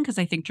journaling because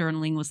I think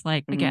journaling was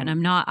like, again,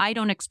 I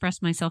don't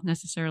express myself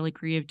necessarily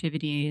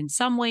creativity in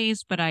some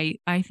ways, but I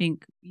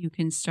think you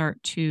can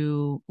start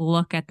to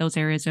look at those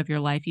areas of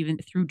your life even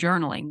through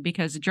journaling,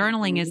 because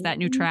journaling is that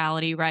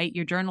neutrality, right?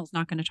 Your journal's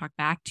not going to talk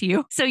back to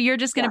you. So you're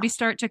just going to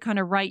start to kind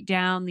of write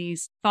down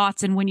these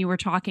thoughts. And when you were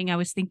talking, I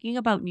was thinking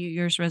about New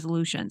Year's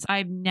resolutions.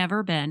 I've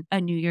never been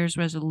a New Year's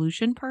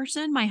resolution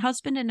person. My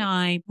husband and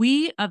I,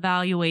 we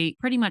evaluate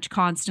pretty much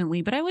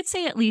constantly, but I would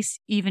say at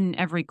least even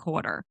every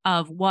quarter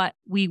of what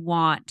we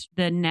want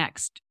the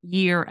next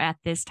year at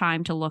this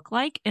time to look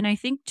like. And I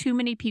think too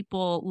many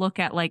people look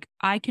at like,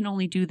 I can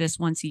only do this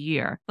once a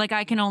year. Like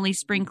I can only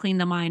spring clean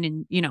the mind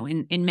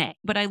in May.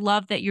 But I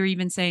love that you're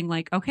even saying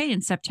like, okay,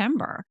 in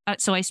September.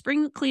 So I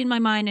spring clean my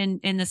mind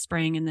in the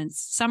spring, and then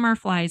summer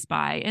flies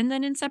by. And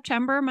then in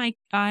September,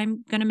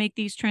 I'm going to make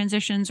these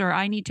transitions, or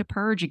I need to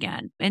purge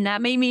again. And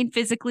that may mean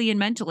physically and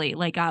mentally.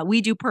 Like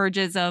we do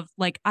purges of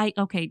like,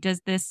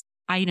 does this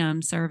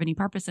item serve any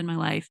purpose in my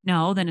life?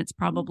 No, then it's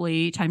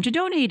probably time to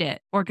donate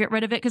it or get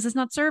rid of it because it's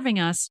not serving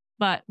us.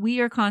 But we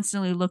are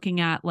constantly looking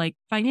at like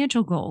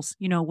financial goals.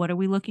 What are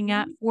we looking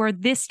at for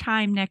this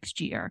time next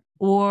year?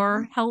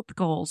 Or health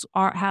goals?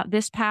 Or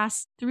this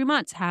past 3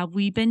 months, have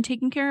we been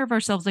taking care of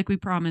ourselves like we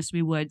promised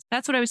we would?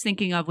 That's what I was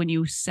thinking of when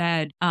you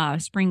said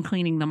spring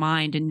cleaning the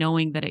mind, and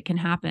knowing that it can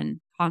happen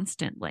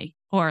constantly,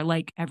 or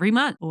like every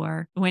month,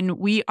 or when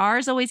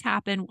ours always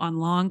happen on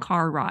long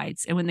car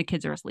rides and when the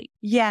kids are asleep.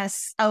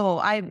 Yes. Oh,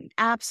 I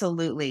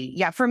absolutely.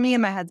 Yeah. For me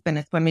and my husband,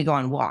 it's when we go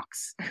on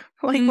walks,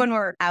 like when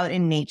we're out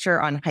in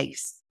nature on hikes.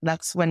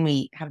 That's when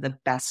we have the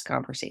best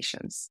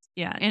conversations.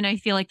 Yeah. And I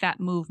feel like that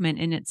movement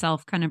in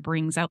itself kind of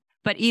brings out,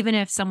 but even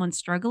if someone's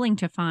struggling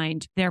to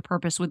find their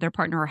purpose with their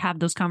partner or have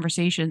those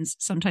conversations,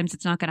 sometimes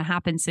it's not going to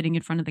happen sitting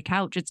in front of the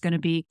couch. It's going to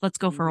be, let's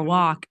go for a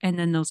walk. And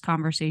then those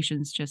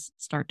conversations just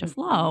start to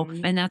flow.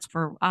 And that's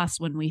for us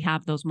when we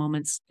have those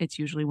moments. It's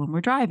usually when we're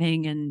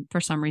driving. And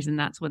for some reason,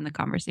 that's when the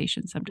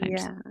conversations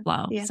sometimes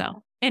flow. Yeah.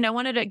 So And I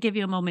wanted to give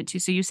you a moment too.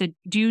 So you said,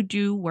 do you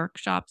do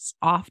workshops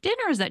often,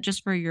 or is that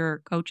just for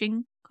your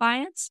coaching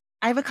clients?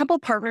 I have a couple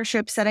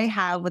partnerships that I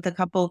have with a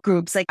couple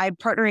groups. Like I'm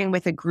partnering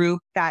with a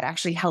group that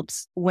actually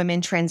helps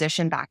women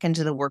transition back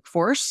into the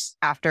workforce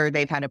after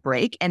they've had a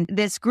break. And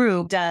this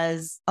group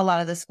does a lot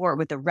of the support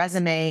with the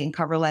resume and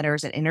cover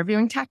letters and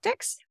interviewing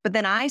tactics. But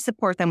then I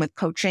support them with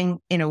coaching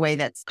in a way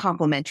that's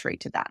complementary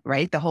to that,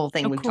 right? The whole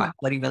thing we talk,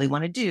 what do you really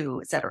want to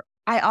do, et cetera.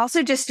 I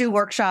also just do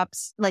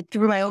workshops like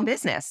through my own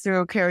business,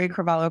 through Kari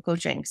Cravalho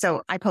coaching.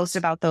 So I post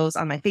about those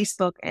on my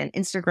Facebook and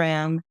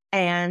Instagram,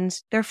 and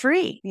they're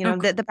free. You know,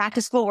 the back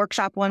to school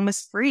workshop one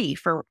was free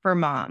for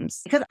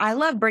moms, because I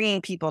love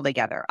bringing people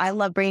together. I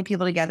love bringing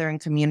people together in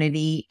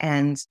community.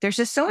 And there's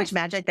just so much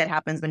magic that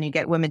happens when you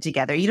get women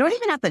together. You don't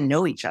even have to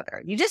know each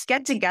other. You just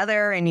get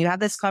together and you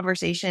have this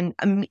conversation.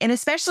 And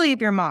especially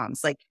if you're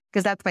moms, like,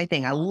 because that's my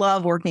thing. I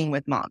love working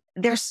with moms.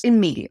 There's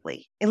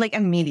immediately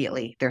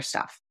there's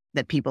stuff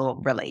that people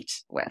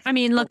relate with. I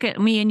mean, look at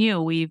me and you.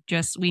 We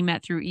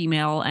met through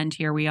email and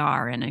here we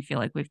are. And I feel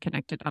like we've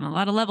connected on a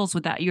lot of levels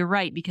with that. You're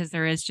right, because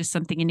there is just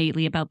something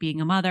innately about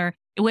being a mother.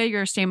 Whether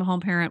you're a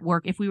stay-at-home parent,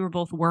 if we were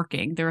both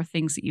working, there are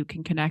things that you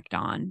can connect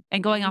on.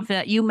 And going off of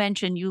that, you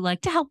mentioned you like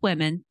to help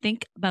women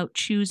think about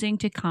choosing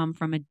to come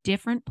from a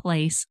different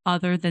place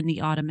other than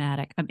the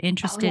automatic. I'm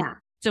interested.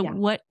 So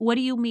what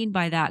do you mean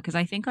by that? Because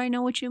I think I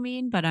know what you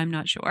mean, but I'm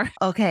not sure.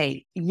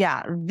 Okay.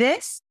 Yeah.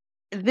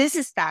 This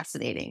is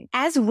fascinating.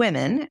 As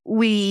women,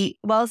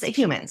 as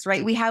humans,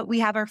 right? We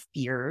have our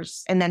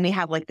fears, and then we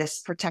have like this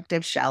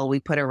protective shell we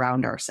put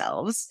around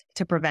ourselves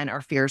to prevent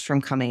our fears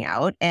from coming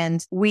out.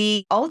 And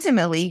we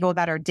ultimately go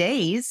about our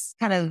days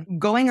kind of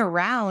going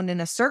around in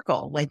a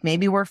circle. Like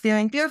maybe we're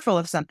feeling fearful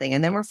of something,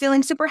 and then we're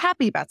feeling super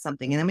happy about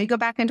something. And then we go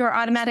back into our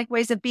automatic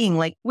ways of being.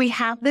 Like we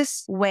have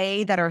this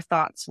way that our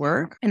thoughts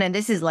work. And then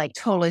this is like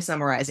totally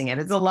summarizing it.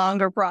 It's a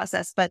longer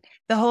process, but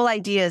the whole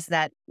idea is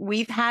that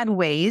we've had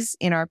ways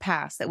in our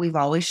past that we've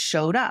always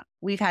showed up.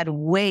 We've had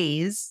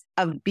ways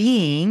of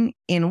being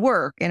in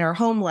work, in our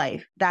home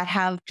life, that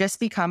have just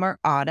become our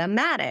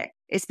automatic.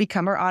 It's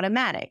become our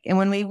automatic. And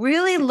when we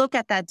really look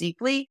at that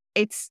deeply,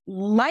 it's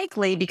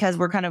likely because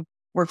we're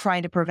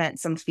trying to prevent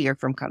some fear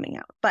from coming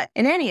out. But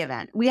in any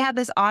event, we have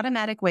this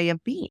automatic way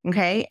of being,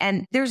 okay?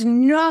 And there's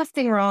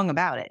nothing wrong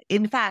about it.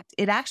 In fact,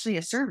 it actually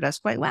has served us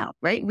quite well,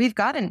 right? We've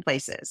gotten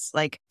places,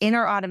 like in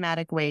our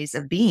automatic ways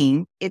of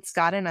being, it's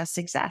gotten us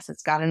success.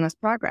 It's gotten us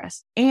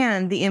progress.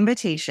 And the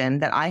invitation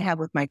that I have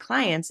with my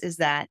clients is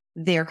that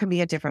there can be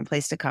a different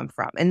place to come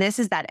from. And this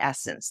is that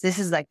essence. This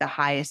is like the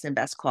highest and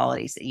best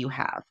qualities that you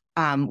have.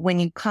 When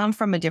you come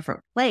from a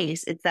different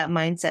place, it's that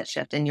mindset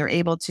shift, and you're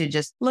able to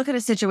just look at a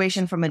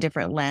situation from a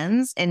different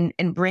lens and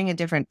bring a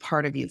different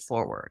part of you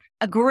forward.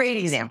 A great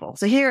example.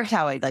 So here's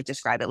how I'd like to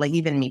describe it, like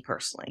even me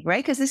personally,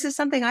 right? Because this is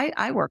something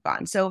I work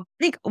on. So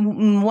I think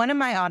one of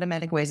my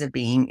automatic ways of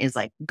being is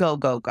like, go,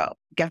 go, go.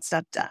 Get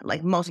stuff done,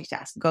 like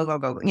multitask, go, go,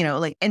 go,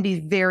 and be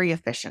very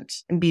efficient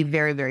and be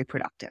very, very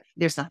productive.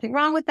 There's nothing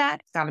wrong with that.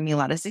 It's gotten me a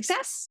lot of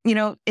success.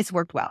 It's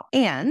worked well.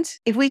 And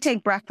if we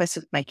take breakfast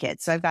with my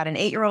kids, so I've got an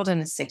 8-year-old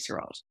and a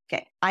 6-year-old.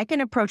 Okay. I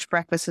can approach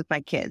breakfast with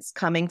my kids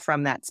coming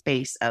from that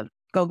space of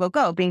go, go,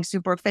 go, being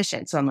super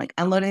efficient. So I'm like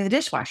unloading the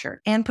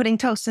dishwasher and putting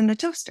toast in the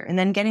toaster and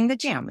then getting the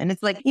jam. And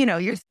it's like,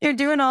 you're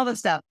doing all the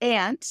stuff,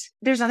 and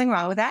there's nothing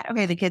wrong with that.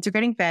 Okay. The kids are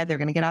getting fed. They're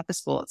going to get off to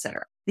school,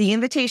 etc. The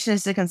invitation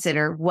is to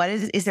consider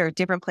is there a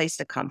different place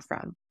to come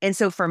from? And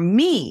so for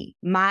me,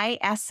 my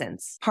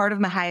essence, part of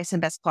my highest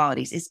and best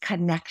qualities is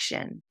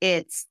connection.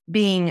 It's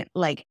being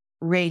like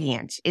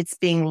radiant. It's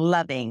being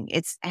loving.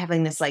 It's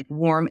having this like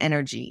warm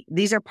energy.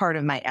 These are part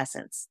of my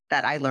essence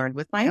that I learned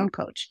with my own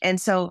coach. And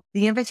so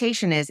the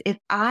invitation is, if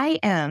I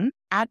am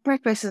at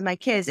breakfast with my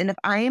kids, and if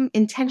I am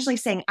intentionally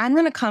saying, I'm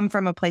going to come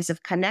from a place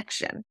of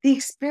connection, the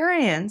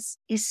experience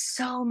is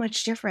so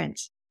much different.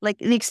 Like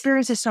the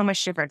experience is so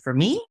much different for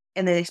me,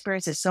 and the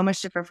experience is so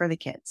much different for the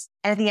kids.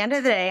 And at the end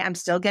of the day, I'm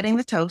still getting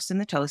the toast in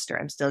the toaster.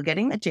 I'm still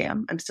getting the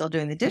jam. I'm still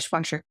doing the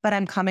dishwasher, but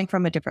I'm coming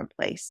from a different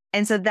place.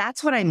 And so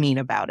that's what I mean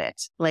about it.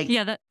 Like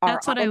that's our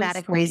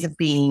automatic ways of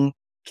being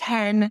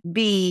can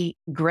be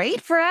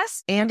great for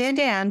us,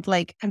 and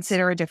like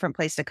consider a different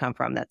place to come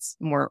from that's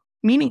more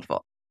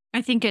meaningful.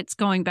 I think it's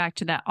going back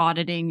to that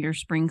auditing your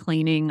spring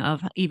cleaning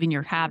of even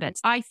your habits.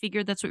 I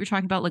figured that's what you're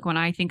talking about. Like when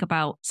I think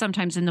about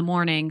sometimes in the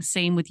morning,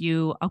 same with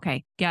you.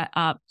 Okay, get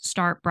up,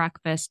 start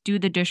breakfast, do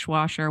the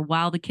dishwasher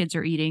while the kids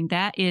are eating.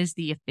 That is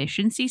the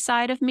efficiency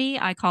side of me.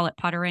 I call it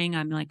puttering.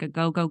 I'm like a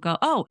go, go, go.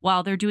 Oh,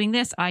 while they're doing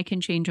this, I can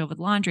change over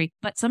the laundry.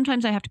 But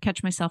sometimes I have to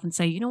catch myself and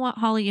say, you know what,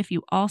 Holly, if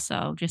you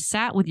also just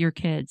sat with your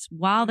kids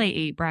while they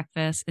ate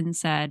breakfast and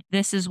said,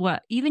 this is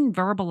what, even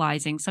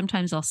verbalizing,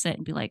 sometimes I'll sit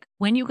and be like,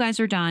 when you guys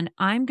are done,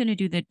 I'm going to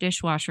do the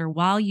dishwasher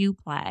while you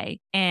play,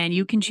 and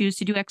you can choose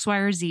to do X, Y,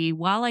 or Z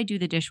while I do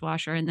the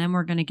dishwasher, and then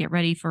we're going to get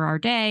ready for our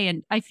day.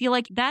 And I feel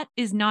like that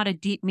is not a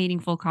deep,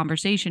 meaningful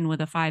conversation with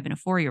a 5 and a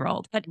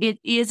 4-year-old, but it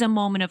is a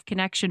moment of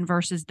connection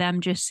versus them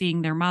just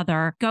seeing their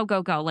mother go,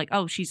 go, go. Like,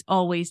 oh, she's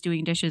always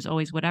doing dishes,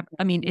 always whatever.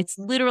 I mean, it's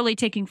literally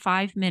taking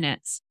 5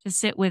 minutes to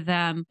sit with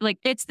them. Like,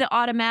 it's the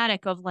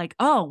automatic of like,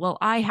 oh, well,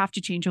 I have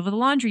to change over the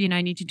laundry and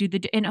I need to do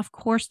and of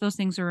course those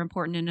things are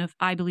important. And if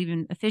I believe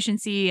in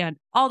efficiency and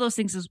all those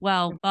things as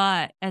well.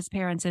 But as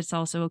parents, it's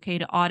also okay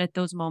to audit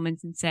those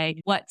moments and say,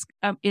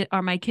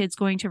 are my kids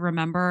going to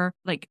remember?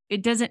 Like,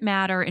 it doesn't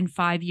matter in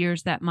 5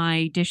 years that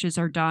my dishes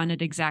are done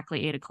at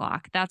exactly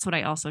 8:00. That's what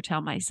I also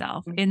tell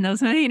myself in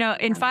those,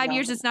 in 5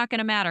 years, it's not going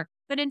to matter.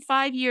 But in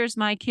 5 years,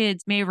 my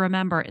kids may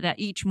remember that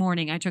each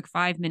morning I took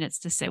 5 minutes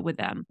to sit with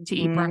them to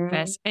eat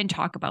breakfast and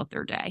talk about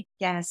their day.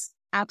 Yes.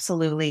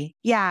 Absolutely.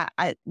 Yeah,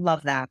 I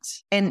love that.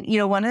 And,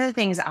 one of the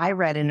things I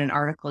read in an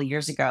article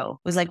years ago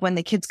was like when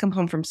the kids come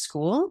home from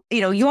school,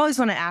 you always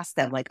want to ask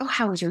them like, oh,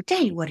 how was your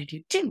day? What did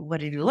you do? What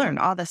did you learn?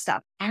 All this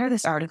stuff. I heard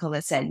this article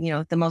that said,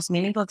 the most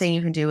meaningful thing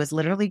you can do is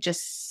literally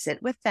just sit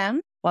with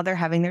them while they're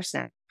having their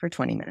snack for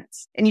 20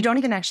 minutes. And you don't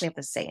even actually have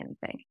to say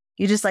anything.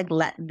 You just like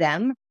let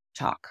them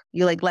talk.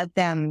 You like let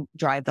them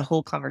drive the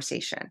whole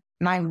conversation.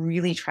 And I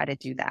really try to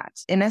do that.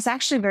 And it's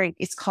actually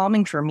it's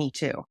calming for me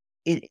too.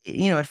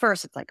 At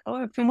first it's like,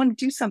 oh, if I want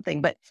to do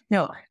something, but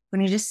no,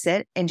 when you just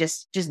sit and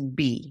just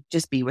be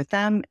with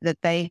them, that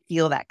they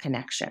feel that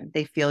connection,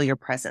 they feel your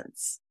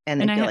presence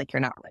and they feel like you're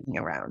not running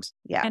around.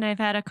 Yeah. And I've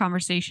had a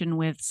conversation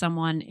with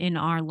someone in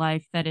our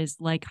life that is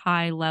like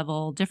high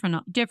level,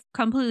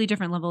 completely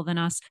different level than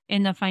us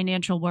in the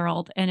financial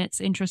world. And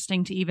it's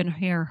interesting to even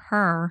hear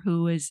her,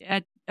 who is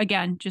at,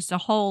 again, just a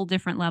whole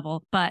different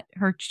level, but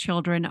her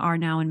children are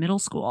now in middle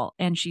school.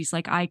 And she's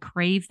like, I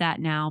crave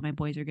that now. My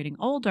boys are getting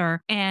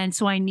older. And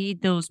so I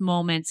need those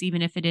moments,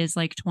 even if it is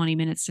like 20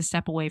 minutes to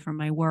step away from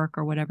my work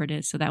or whatever it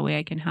is. So that way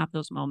I can have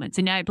those moments.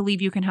 And I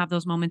believe you can have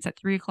those moments at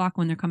 3:00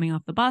 when they're coming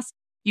off the bus.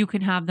 You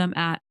can have them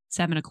at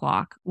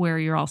 7:00 where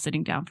you're all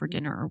sitting down for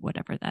dinner or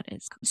whatever that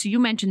is. So you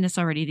mentioned this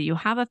already, that you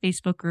have a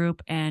Facebook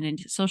group and in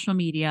social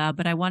media,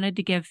 but I wanted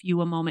to give you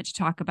a moment to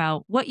talk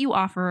about what you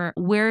offer,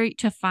 where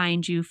to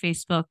find you,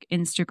 Facebook,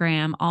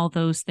 Instagram, all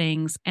those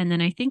things. And then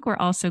I think we're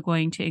also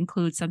going to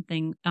include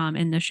something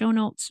in the show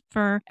notes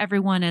for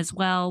everyone as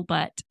well.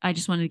 But I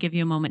just wanted to give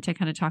you a moment to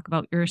kind of talk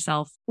about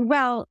yourself.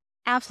 Well,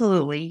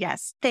 absolutely.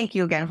 Yes. Thank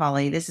you again,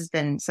 Holly. This has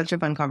been such a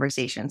fun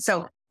conversation.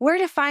 So where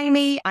to find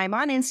me? I'm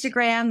on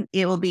Instagram.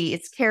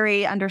 It's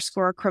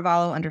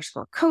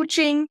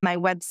Kari_Cravalho_coaching. My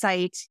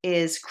website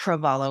is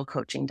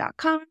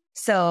cravalhocoaching.com.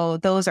 So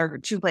those are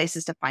 2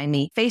 places to find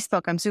me.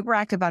 Facebook, I'm super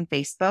active on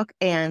Facebook.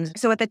 And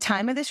so at the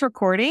time of this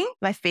recording,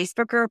 my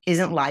Facebook group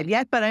isn't live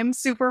yet, but I'm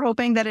super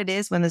hoping that it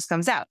is when this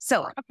comes out.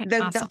 So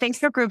the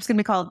Facebook group is going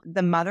to be called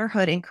the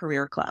Motherhood and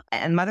Career Club.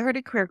 And Motherhood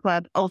and Career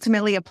Club,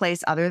 ultimately a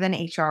place other than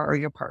HR or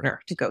your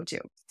partner to go to.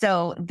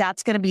 So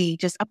that's going to be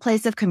just a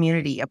place of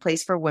community, a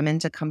place for women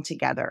to come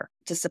together,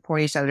 to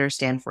support each other,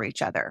 stand for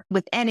each other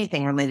with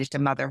anything related to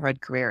motherhood,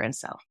 career, and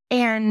self.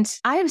 And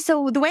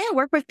so the way I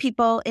work with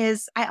people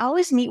is I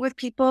always meet with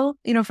people,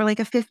 for like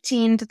a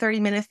 15 to 30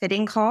 minute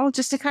fitting call,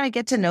 just to kind of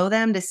get to know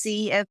them, to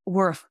see if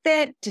we're a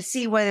fit, to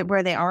see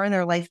where they are in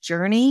their life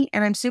journey.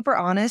 And I'm super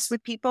honest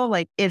with people.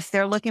 Like if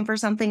they're looking for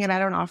something and I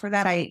don't offer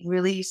that, I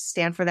really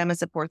stand for them and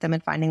support them in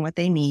finding what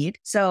they need.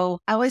 So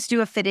I always do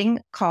a fitting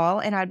call,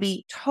 and I'd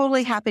be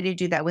totally happy to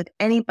do that with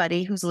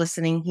anybody who's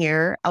listening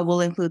here. I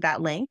will include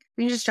that link.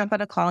 We can just jump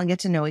on a call and get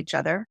to know each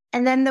other.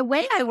 And then the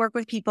way I work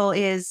with people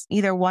is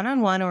either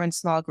one-on-one or in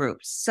small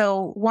groups.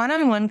 So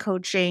one-on-one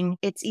coaching,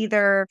 it's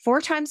either 4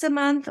 times a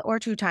month or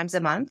 2 times a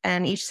month.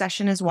 And each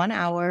session is 1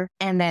 hour.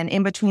 And then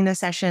in between the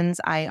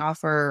sessions, I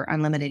offer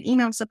unlimited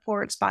email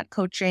support, spot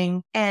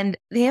coaching. And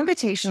the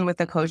invitation with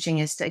the coaching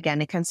is to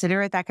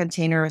consider it that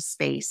container of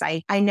space.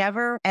 I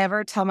never,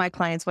 ever tell my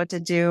clients what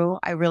to do.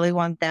 I really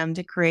want them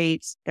to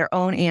create their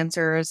own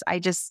answers. I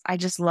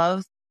just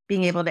love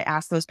being able to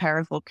ask those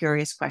powerful,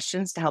 curious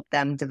questions to help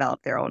them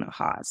develop their own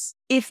ahas.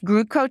 If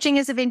group coaching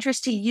is of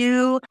interest to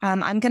you,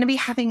 I'm going to be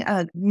having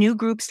a new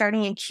group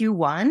starting in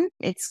Q1.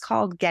 It's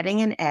called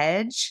Getting an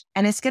Edge,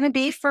 and it's going to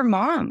be for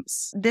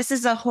moms. This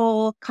is a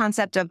whole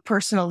concept of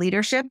personal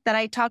leadership that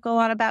I talk a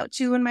lot about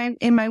too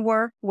in my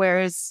work.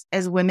 Whereas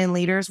as women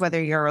leaders,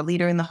 whether you're a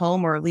leader in the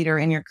home or a leader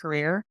in your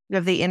career, you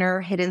have the inner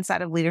hidden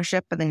side of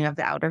leadership, but then you have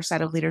the outer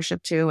side of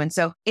leadership too. And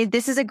so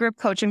this is a group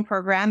coaching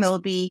program. It will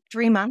be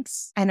 3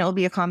 months, and it will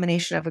be a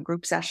combination of a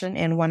group session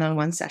and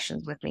one-on-one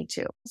sessions with me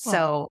too. Cool.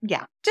 So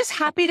yeah,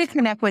 just happy to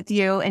connect with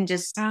you and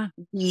just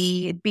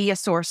be a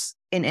source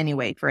in any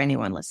way for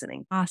anyone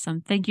listening.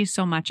 Awesome. Thank you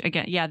so much.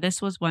 Again, yeah,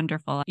 this was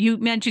wonderful. You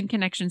mentioned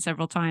connection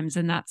several times,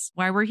 and that's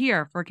why we're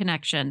here, for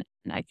connection.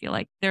 And I feel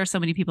like there are so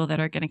many people that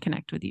are going to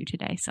connect with you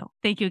today. So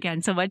thank you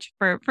again so much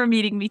for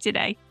meeting me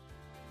today.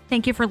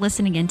 Thank you for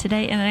listening in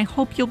today, and I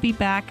hope you'll be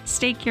back.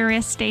 Stay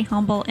curious, stay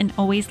humble, and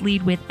always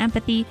lead with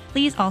empathy.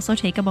 Please also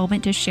take a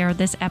moment to share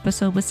this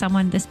episode with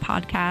someone, this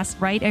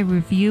podcast, write a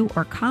review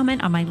or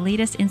comment on my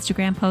latest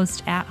Instagram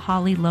post at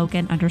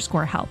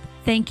HollyLogan_help.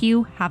 Thank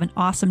you. Have an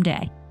awesome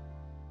day.